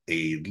a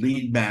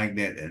lead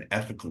magnet, an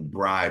ethical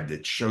bribe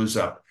that shows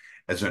up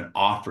as an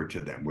offer to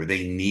them where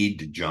they need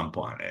to jump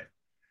on it?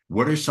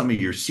 What are some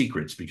of your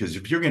secrets? Because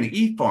if you're going to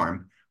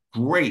e-farm,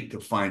 great to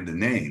find the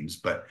names,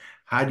 but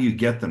how do you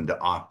get them to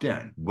opt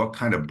in? What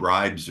kind of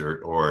bribes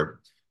or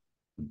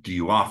do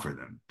you offer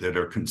them that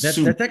are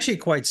consumed? That's actually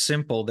quite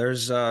simple.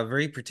 There's a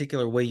very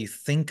particular way you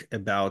think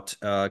about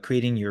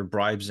creating your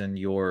bribes and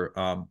your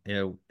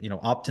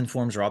opt-in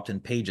forms or opt-in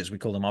pages. We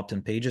call them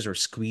opt-in pages or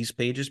squeeze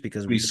pages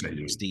because we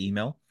squeeze the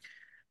email.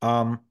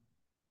 Um,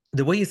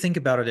 the way you think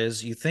about it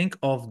is you think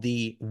of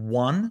the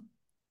one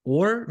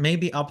or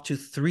maybe up to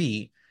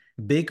three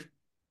big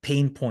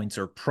pain points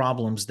or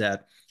problems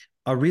that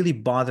are really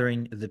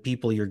bothering the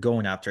people you're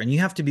going after. And you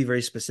have to be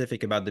very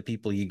specific about the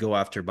people you go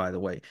after, by the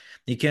way.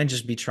 You can't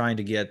just be trying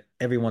to get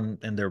everyone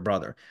and their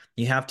brother.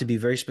 You have to be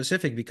very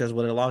specific because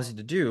what it allows you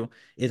to do,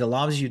 it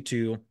allows you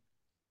to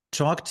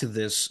talk to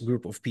this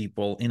group of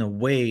people in a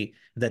way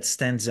that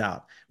stands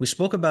out. We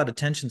spoke about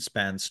attention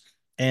spans,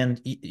 and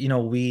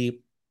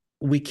we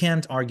we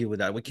can't argue with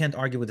that. We can't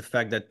argue with the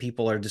fact that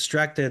people are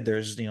distracted.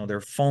 There's,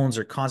 their phones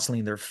are constantly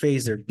in their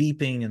face, they're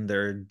beeping and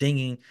they're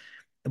dinging.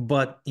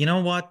 But you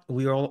know what?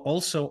 We are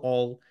also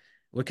all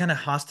we're kind of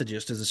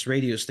hostages to this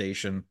radio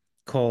station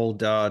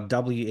called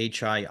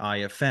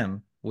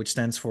WHIIFM, which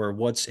stands for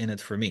What's in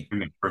It for Me.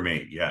 For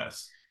me,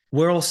 yes.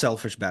 We're all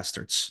selfish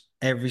bastards,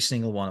 every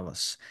single one of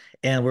us.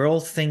 And we're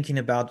all thinking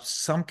about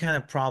some kind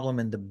of problem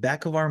in the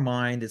back of our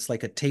mind. It's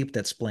like a tape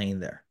that's playing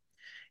there.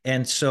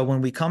 And so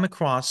when we come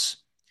across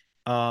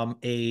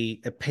a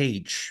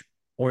page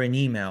or an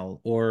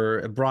email or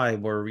a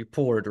bribe or a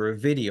report or a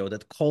video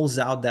that calls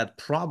out that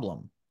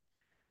problem,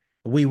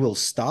 we will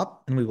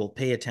stop and we will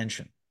pay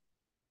attention.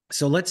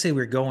 So let's say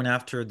we're going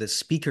after the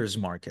speakers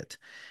market,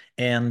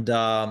 and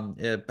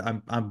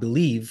I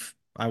believe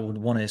I would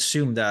want to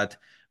assume that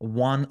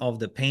one of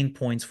the pain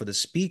points for the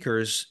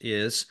speakers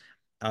is,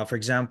 for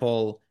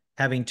example,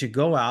 having to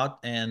go out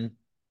and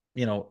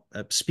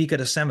speak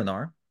at a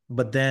seminar,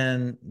 but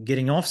then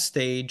getting off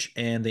stage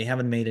and they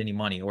haven't made any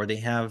money, or they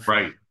have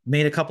Right,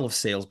 made a couple of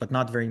sales, but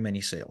not very many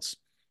sales.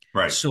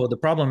 right. So the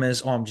problem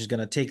is, I'm just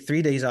gonna take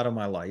 3 days out of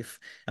my life.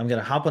 I'm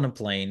gonna hop on a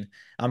plane.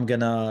 I'm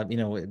gonna,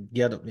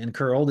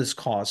 incur all this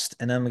cost,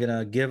 and then I'm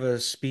gonna give a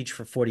speech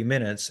for 40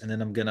 minutes, and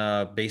then I'm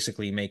gonna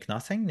basically make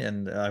nothing.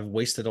 And I've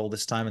wasted all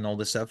this time and all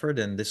this effort,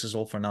 and this is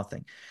all for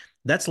nothing.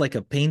 That's like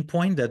a pain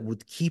point that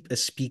would keep a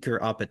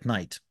speaker up at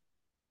night.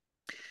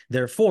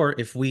 Therefore,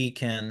 if we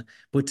can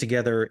put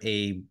together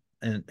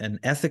an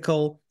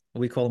ethical,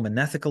 we call them an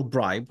ethical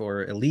bribe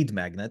or a lead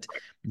magnet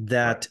Right.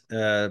 that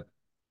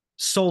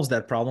solves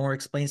that problem or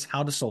explains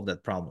how to solve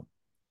that problem.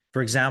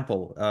 For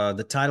example,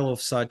 the title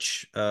of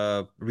such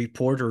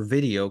report or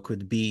video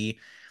could be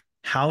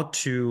how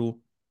to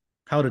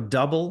how to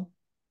double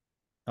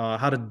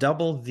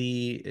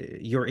the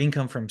your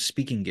income from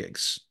speaking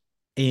gigs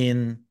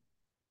in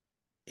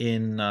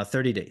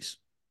 30 days,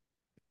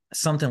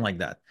 something like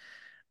that.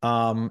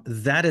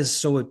 That is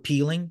so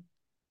appealing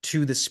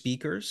to the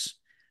speakers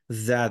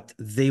that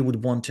they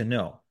would want to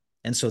know.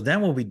 And so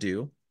then what we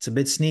do, it's a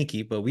bit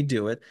sneaky, but we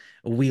do it.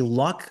 We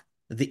lock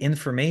the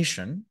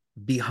information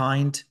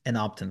behind an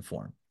opt-in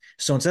form.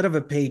 So instead of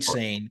a page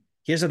saying,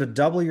 here's how to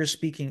double your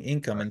speaking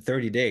income in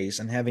 30 days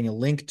and having a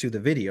link to the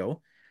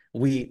video,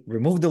 we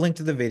remove the link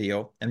to the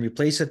video and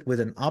replace it with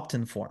an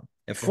opt-in form,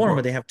 a Of form where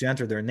course. they have to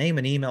enter their name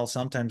and email,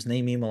 sometimes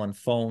name, email, and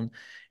phone.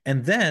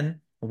 And then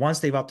once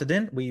they've opted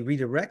in, we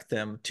redirect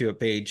them to a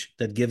page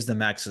that gives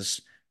them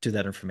access to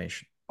that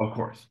information. Of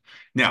course.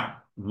 Now,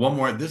 one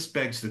more. This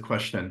begs the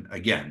question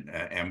again,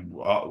 and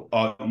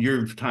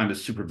your time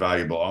is super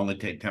valuable. I'll only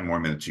take 10 more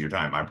minutes of your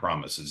time. I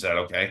promise. Is that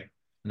okay?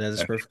 That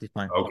is perfectly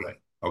fine. Okay.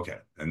 Okay.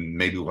 And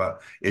maybe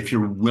if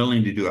you're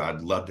willing to do it,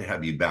 I'd love to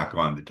have you back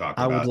on to talk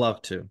I would about.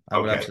 love to. I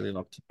would Okay. absolutely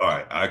love to. All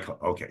right.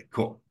 Okay.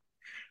 Cool.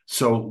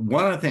 So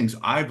one of the things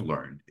I've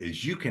learned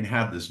is you can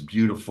have this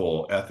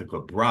beautiful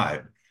ethical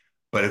bribe,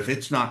 but if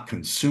it's not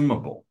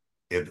consumable,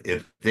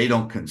 if they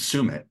don't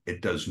consume it,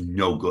 it does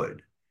no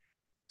good.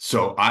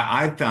 So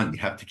I found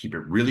you have to keep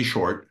it really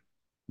short,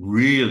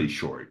 really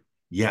short.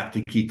 You have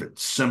to keep it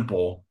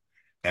simple,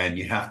 and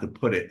you have to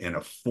put it in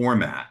a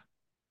format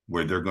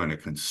where they're going to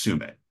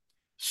consume it.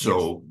 Yes.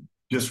 So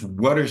just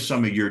what are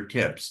some of your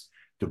tips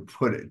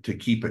to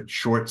keep it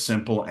short,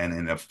 simple, and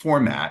in a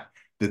format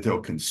that they'll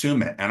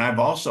consume it? And I've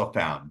also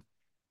found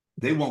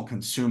they won't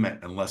consume it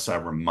unless I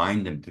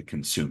remind them to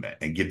consume it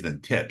and give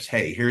them tips.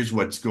 Hey, here's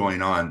what's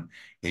going on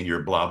in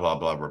your blah, blah,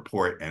 blah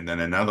report. And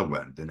then another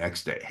one the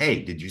next day.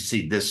 Hey, did you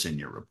see this in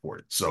your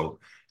report? So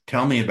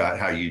tell me about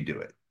how you do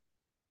it.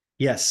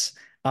 Yes.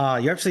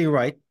 You're absolutely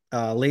right.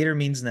 Later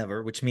means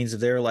never, which means if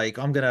they're like,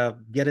 I'm gonna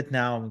get it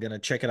now, I'm gonna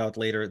check it out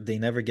later, they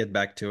never get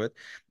back to it.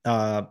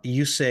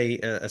 You say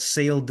a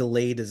sale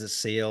delayed is a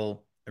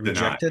sale Deny.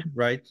 rejected,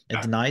 right? A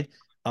Yeah. denied.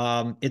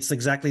 It's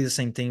exactly the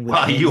same thing with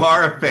Well, you payment.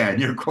 are a fan.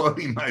 You're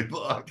quoting my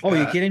book. Oh,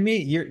 you kidding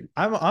me?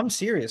 I'm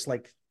serious.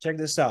 Like, check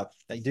this out.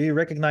 Like, do you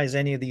recognize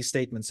any of these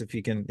statements if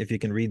you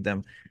can read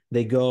them?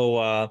 They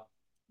go,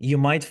 you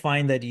might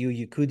find that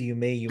you could, you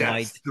may, you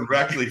might. That's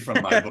directly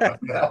from my book.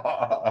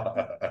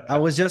 I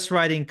was just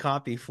writing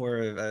copy for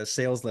a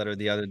sales letter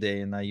the other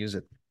day and I use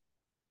it.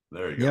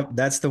 There you Yep, go.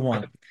 that's the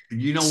one.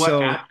 You know what?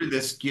 So After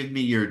this, give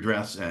me your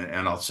address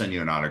and I'll send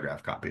you an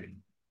autograph copy.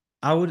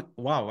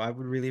 wow, I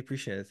would really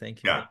appreciate it.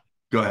 Thank you. Yeah.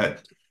 Go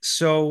ahead.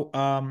 So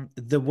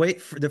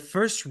the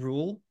first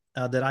rule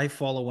that I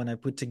follow when I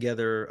put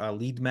together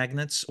lead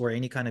magnets or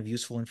any kind of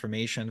useful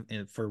information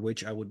for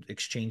which I would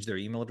exchange their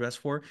email address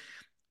for,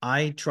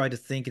 I try to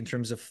think in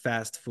terms of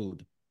fast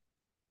food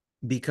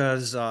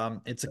because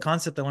it's a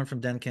concept I learned from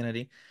Dan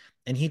Kennedy,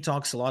 and he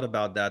talks a lot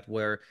about that,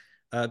 where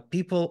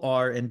people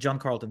are, and John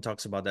Carlton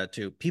talks about that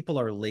too. People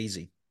are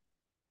lazy.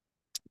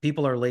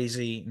 People are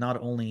lazy not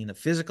only in a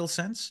physical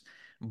sense,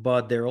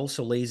 but they're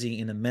also lazy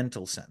in a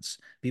mental sense.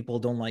 People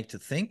don't like to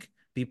think.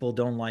 People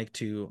don't like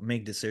to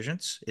make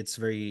decisions. It's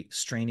very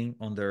straining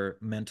on their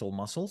mental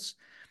muscles.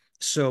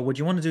 So what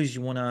you want to do is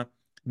you want to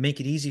make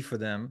it easy for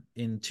them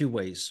in two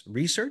ways: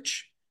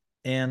 research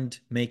and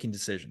making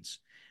decisions.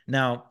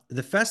 Now,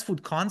 the fast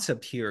food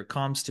concept here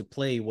comes to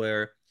play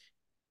where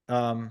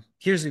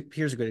here's a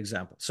good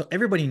example. So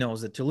everybody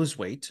knows that to lose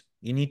weight,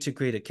 you need to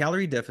create a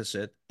calorie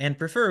deficit and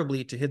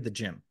preferably to hit the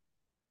gym.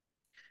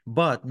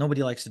 But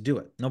nobody likes to do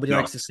it. Nobody No,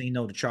 likes to say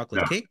no to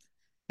chocolate no, cake,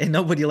 and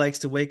nobody likes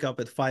to wake up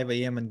at 5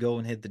 a.m. and go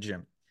and hit the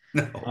gym.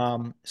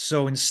 no.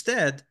 So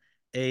instead,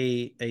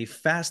 a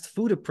fast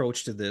food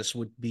approach to this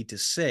would be to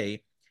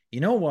say,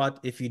 you know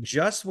what, if you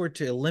just were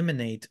to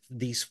eliminate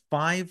these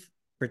 5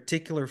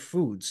 particular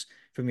foods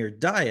from your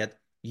diet,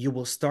 you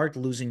will start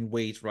losing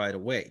weight right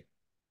away.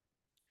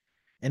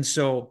 And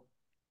so,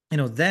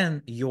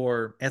 then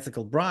your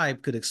ethical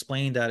bribe could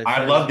explain that if I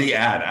you're love the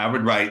ad. I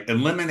would write,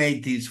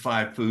 eliminate these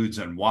 5 foods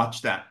and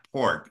watch that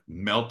pork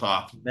melt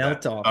off that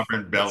melt off,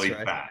 stubborn that's belly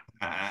right. fat.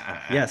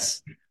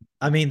 Yes.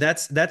 I mean,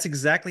 that's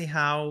exactly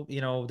how,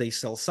 they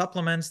sell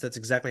supplements. That's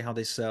exactly how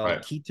they sell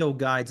Right, keto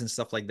guides and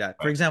stuff like that.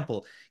 For right.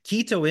 example,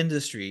 keto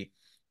industry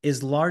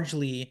is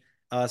largely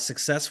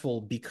successful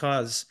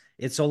because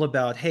it's all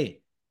about, hey,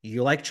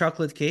 you like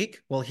chocolate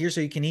cake? Well, here's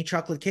how you can eat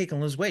chocolate cake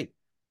and lose weight.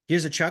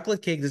 Here's a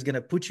chocolate cake that's going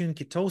to put you in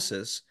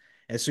ketosis,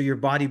 and so your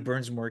body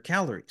burns more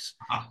calories.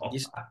 Wow.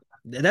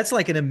 That's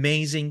like an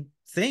amazing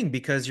thing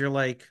because you're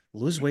like,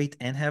 lose weight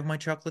and have my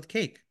chocolate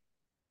cake.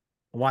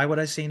 Why would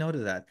I say no to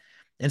that?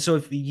 And so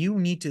if you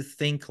need to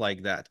think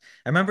like that,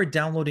 I remember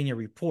downloading a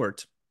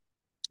report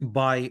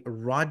by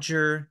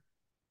Roger,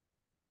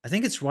 I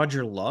think it's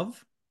Roger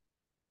Love.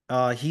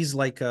 He's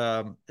like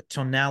a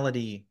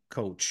tonality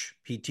coach.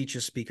 He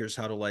teaches speakers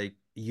how to like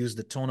use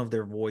the tone of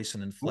their voice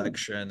and Ooh,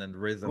 inflection and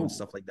rhythm and ooh.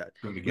 stuff like that.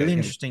 Going to get Really him.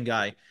 interesting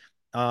guy.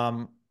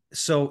 Um,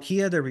 so he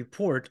had a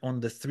report on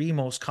the 3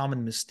 most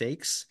common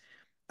mistakes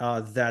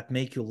that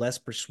make you less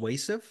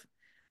persuasive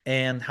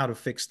and how to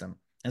fix them.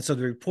 And so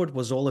the report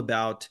was all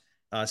about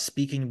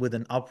speaking with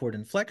an upward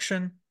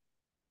inflection,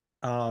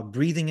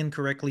 breathing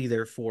incorrectly,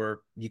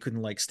 therefore you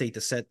couldn't like state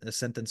a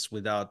sentence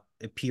without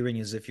appearing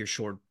as if you're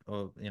short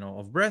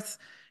of breath,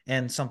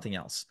 and something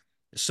else.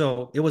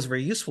 So it was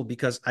very useful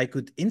because I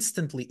could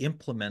instantly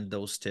implement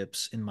those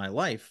tips in my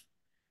life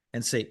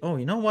and say, oh,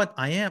 you know what,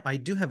 I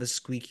do have a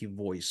squeaky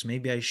voice,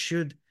 maybe I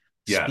should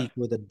Yeah. speak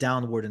with a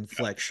downward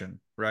inflection,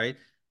 right?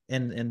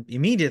 And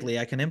immediately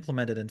I can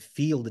implement it and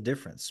feel the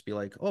difference, be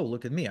like, oh,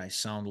 look at me, I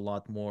sound a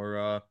lot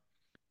more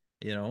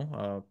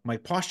my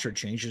posture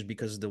changes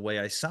because of the way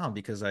I sound,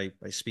 because I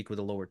speak with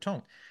a lower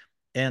tone.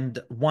 And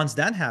once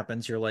that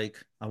happens, you're like,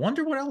 I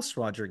wonder what else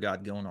Roger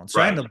got going on. So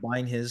I end Right. up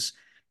buying his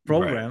Right.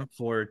 program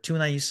for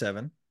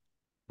 297,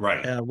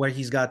 Right. where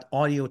he's got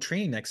audio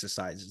training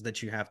exercises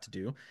that you have to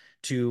do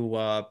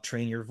to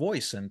train your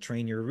voice and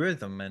train your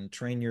rhythm and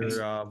train your It's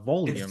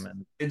volume. it's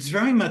And it's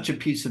very much a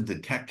piece of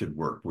detective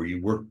work where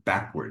you work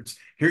backwards.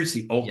 Here's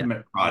the yeah, ultimate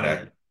yeah,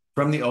 product.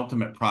 From the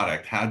ultimate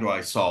product, how do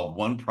I solve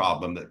one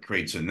problem that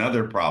creates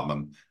another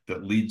problem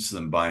that leads to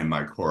them buying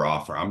my core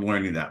offer? I'm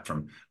learning that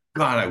from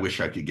God. I wish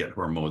I could get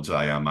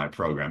Hormozai on my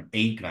program.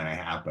 Ain't gonna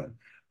happen.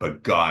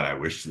 But God, I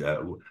wish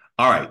that.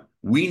 All right,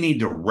 we need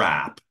to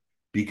wrap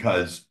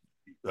because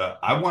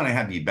I want to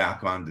have you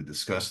back on to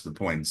discuss the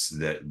points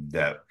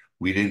that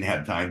we didn't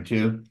have time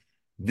to.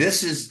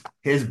 This is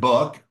his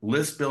book,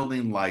 List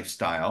Building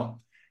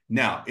Lifestyle.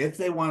 Now, if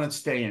they want to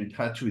stay in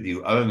touch with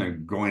you, other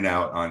than going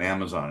out on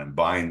Amazon and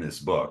buying this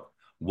book,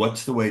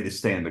 what's the way to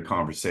stay in the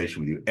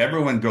conversation with you?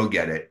 Everyone go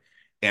get it.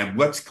 And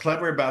what's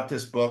clever about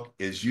this book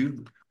is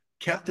you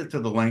kept it to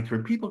the length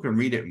where people can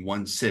read it in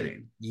one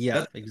sitting. yeah,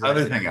 That's the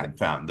other exactly. thing I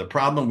found. The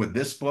problem with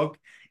this book,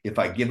 if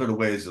I give it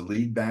away as a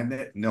lead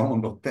magnet, no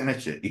one will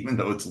finish it, even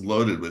though it's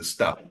loaded with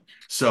stuff.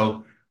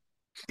 So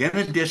in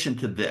addition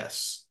to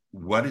this,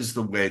 what is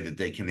the way that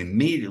they can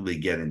immediately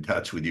get in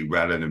touch with you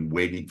rather than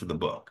waiting for the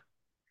book?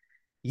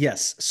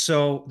 Yes.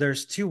 So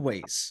there's 2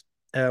 ways.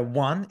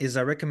 One is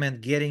I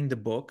recommend getting the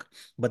book,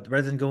 but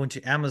rather than going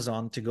to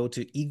Amazon, to go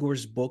to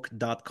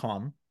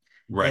igorsbook.com.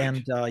 Right.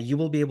 And you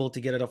will be able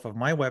to get it off of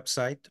my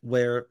website,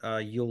 where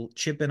you'll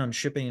chip in on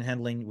shipping and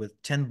handling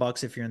with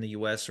 $10 if you're in the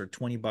US, or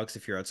 $20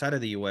 if you're outside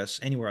of the US,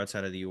 anywhere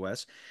outside of the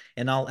US.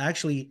 And I'll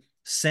actually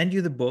send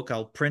you the book.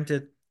 I'll print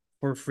it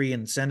for free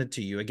and send it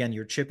to you. Again,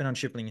 you're chipping on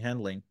shipping and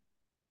handling.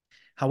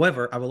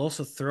 However, I will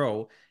also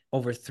throw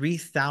over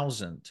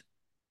 3,000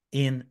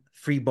 in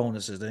free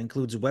bonuses. That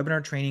includes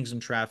webinar trainings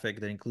and traffic.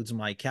 That includes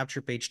my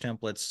capture page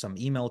templates, some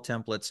email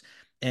templates,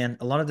 and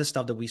a lot of the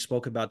stuff that we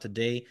spoke about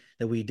today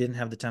that we didn't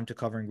have the time to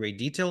cover in great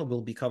detail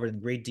will be covered in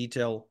great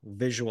detail,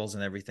 visuals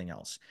and everything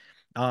else.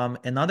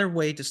 Another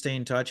way to stay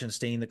in touch and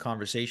stay in the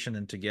conversation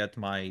and to get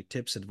my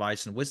tips,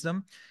 advice, and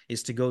wisdom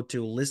is to go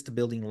to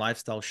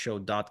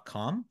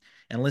listbuildinglifestyleshow.com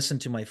and listen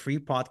to my free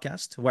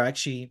podcast, where I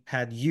actually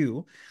had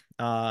you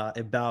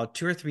about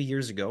 2 or 3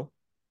 years ago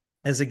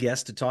as a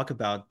guest to talk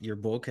about your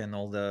book and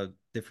all the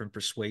different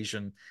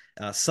persuasion,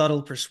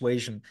 subtle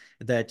persuasion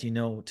that you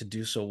know to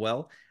do so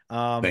well.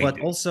 Thank But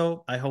you.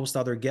 also, I host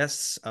other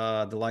guests,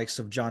 the likes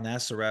of John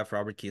Assaraf,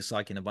 Robert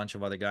Kiyosaki, and a bunch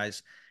of other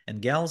guys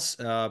and gals.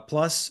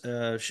 Plus,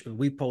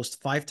 we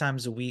post 5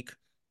 times a week.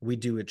 We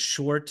do it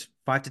short,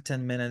 5 to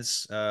 10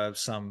 minutes,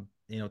 some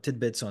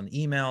tidbits on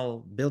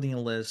email, building a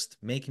list,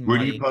 making Where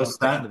do you money, post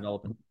conversation that?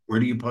 development. Where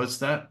do you post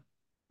that?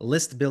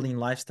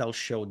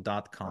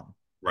 Listbuildinglifestyleshow.com.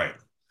 Right.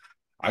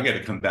 I got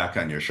to come back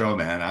on your show,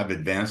 man. I've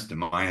advanced in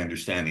my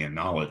understanding and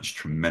knowledge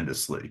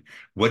tremendously.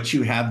 What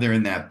you have there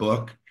in that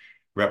book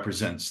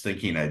represents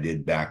thinking I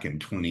did back in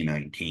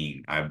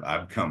 2019.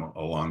 I've come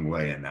a long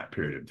way in that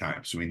period of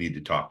time. So we need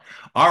to talk.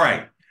 All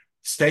right.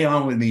 Stay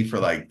on with me for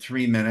like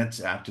 3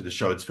 minutes after the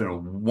show. It's been a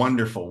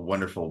wonderful,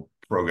 wonderful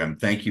program.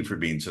 Thank you for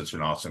being such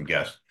an awesome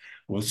guest.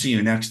 We'll see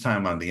you next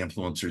time on The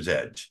Influencer's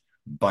Edge.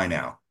 Bye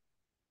now.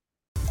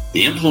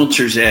 The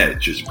Influencer's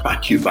Edge is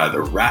brought to you by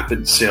the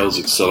Rapid Sales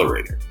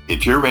Accelerator.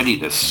 If you're ready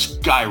to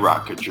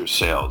skyrocket your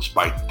sales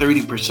by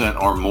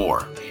 30% or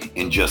more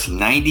in just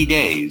 90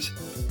 days,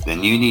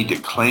 then you need to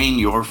claim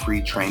your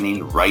free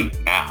training right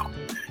now.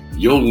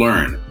 You'll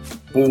learn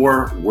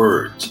 4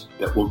 words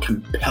that will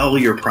compel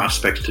your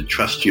prospects to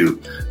trust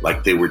you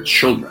like they were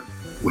children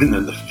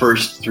within the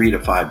first 3 to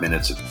 5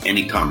 minutes of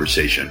any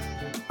conversation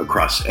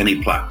across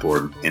any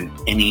platform and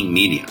any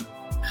medium.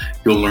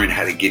 You'll learn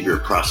how to give your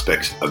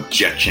prospects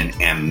objection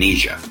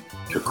amnesia,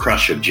 to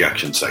crush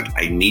objections like,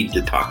 I need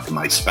to talk to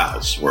my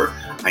spouse, or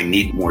I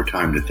need more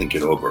time to think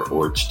it over,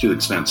 or it's too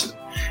expensive.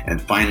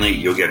 And finally,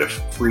 you'll get a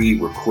free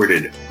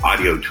recorded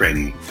audio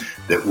training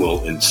that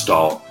will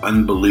install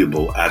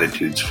unbelievable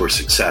attitudes for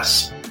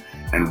success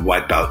and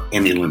wipe out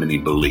any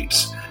limiting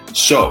beliefs.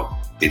 So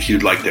if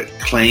you'd like to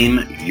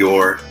claim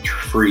your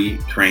free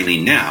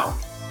training now,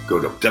 go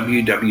to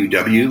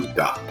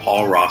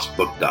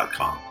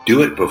www.paulrossbook.com.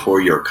 Do it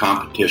before your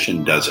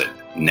competition does it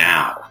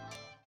now.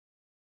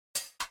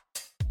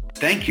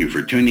 Thank you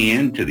for tuning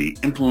in to the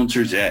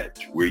Influencer's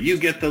Edge, where you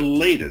get the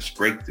latest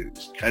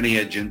breakthroughs,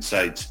 cutting-edge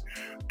insights,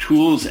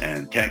 tools,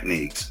 and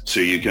techniques so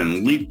you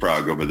can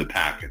leapfrog over the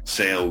pack in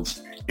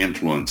sales,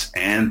 influence,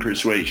 and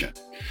persuasion.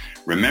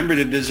 Remember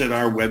to visit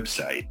our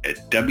website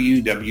at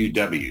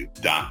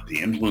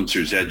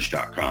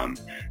www.theinfluencersedge.com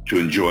to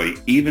enjoy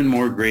even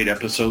more great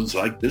episodes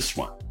like this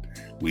one.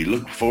 We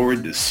look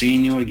forward to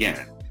seeing you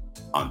again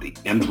on the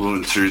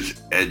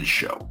Influencer's Edge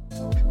Show.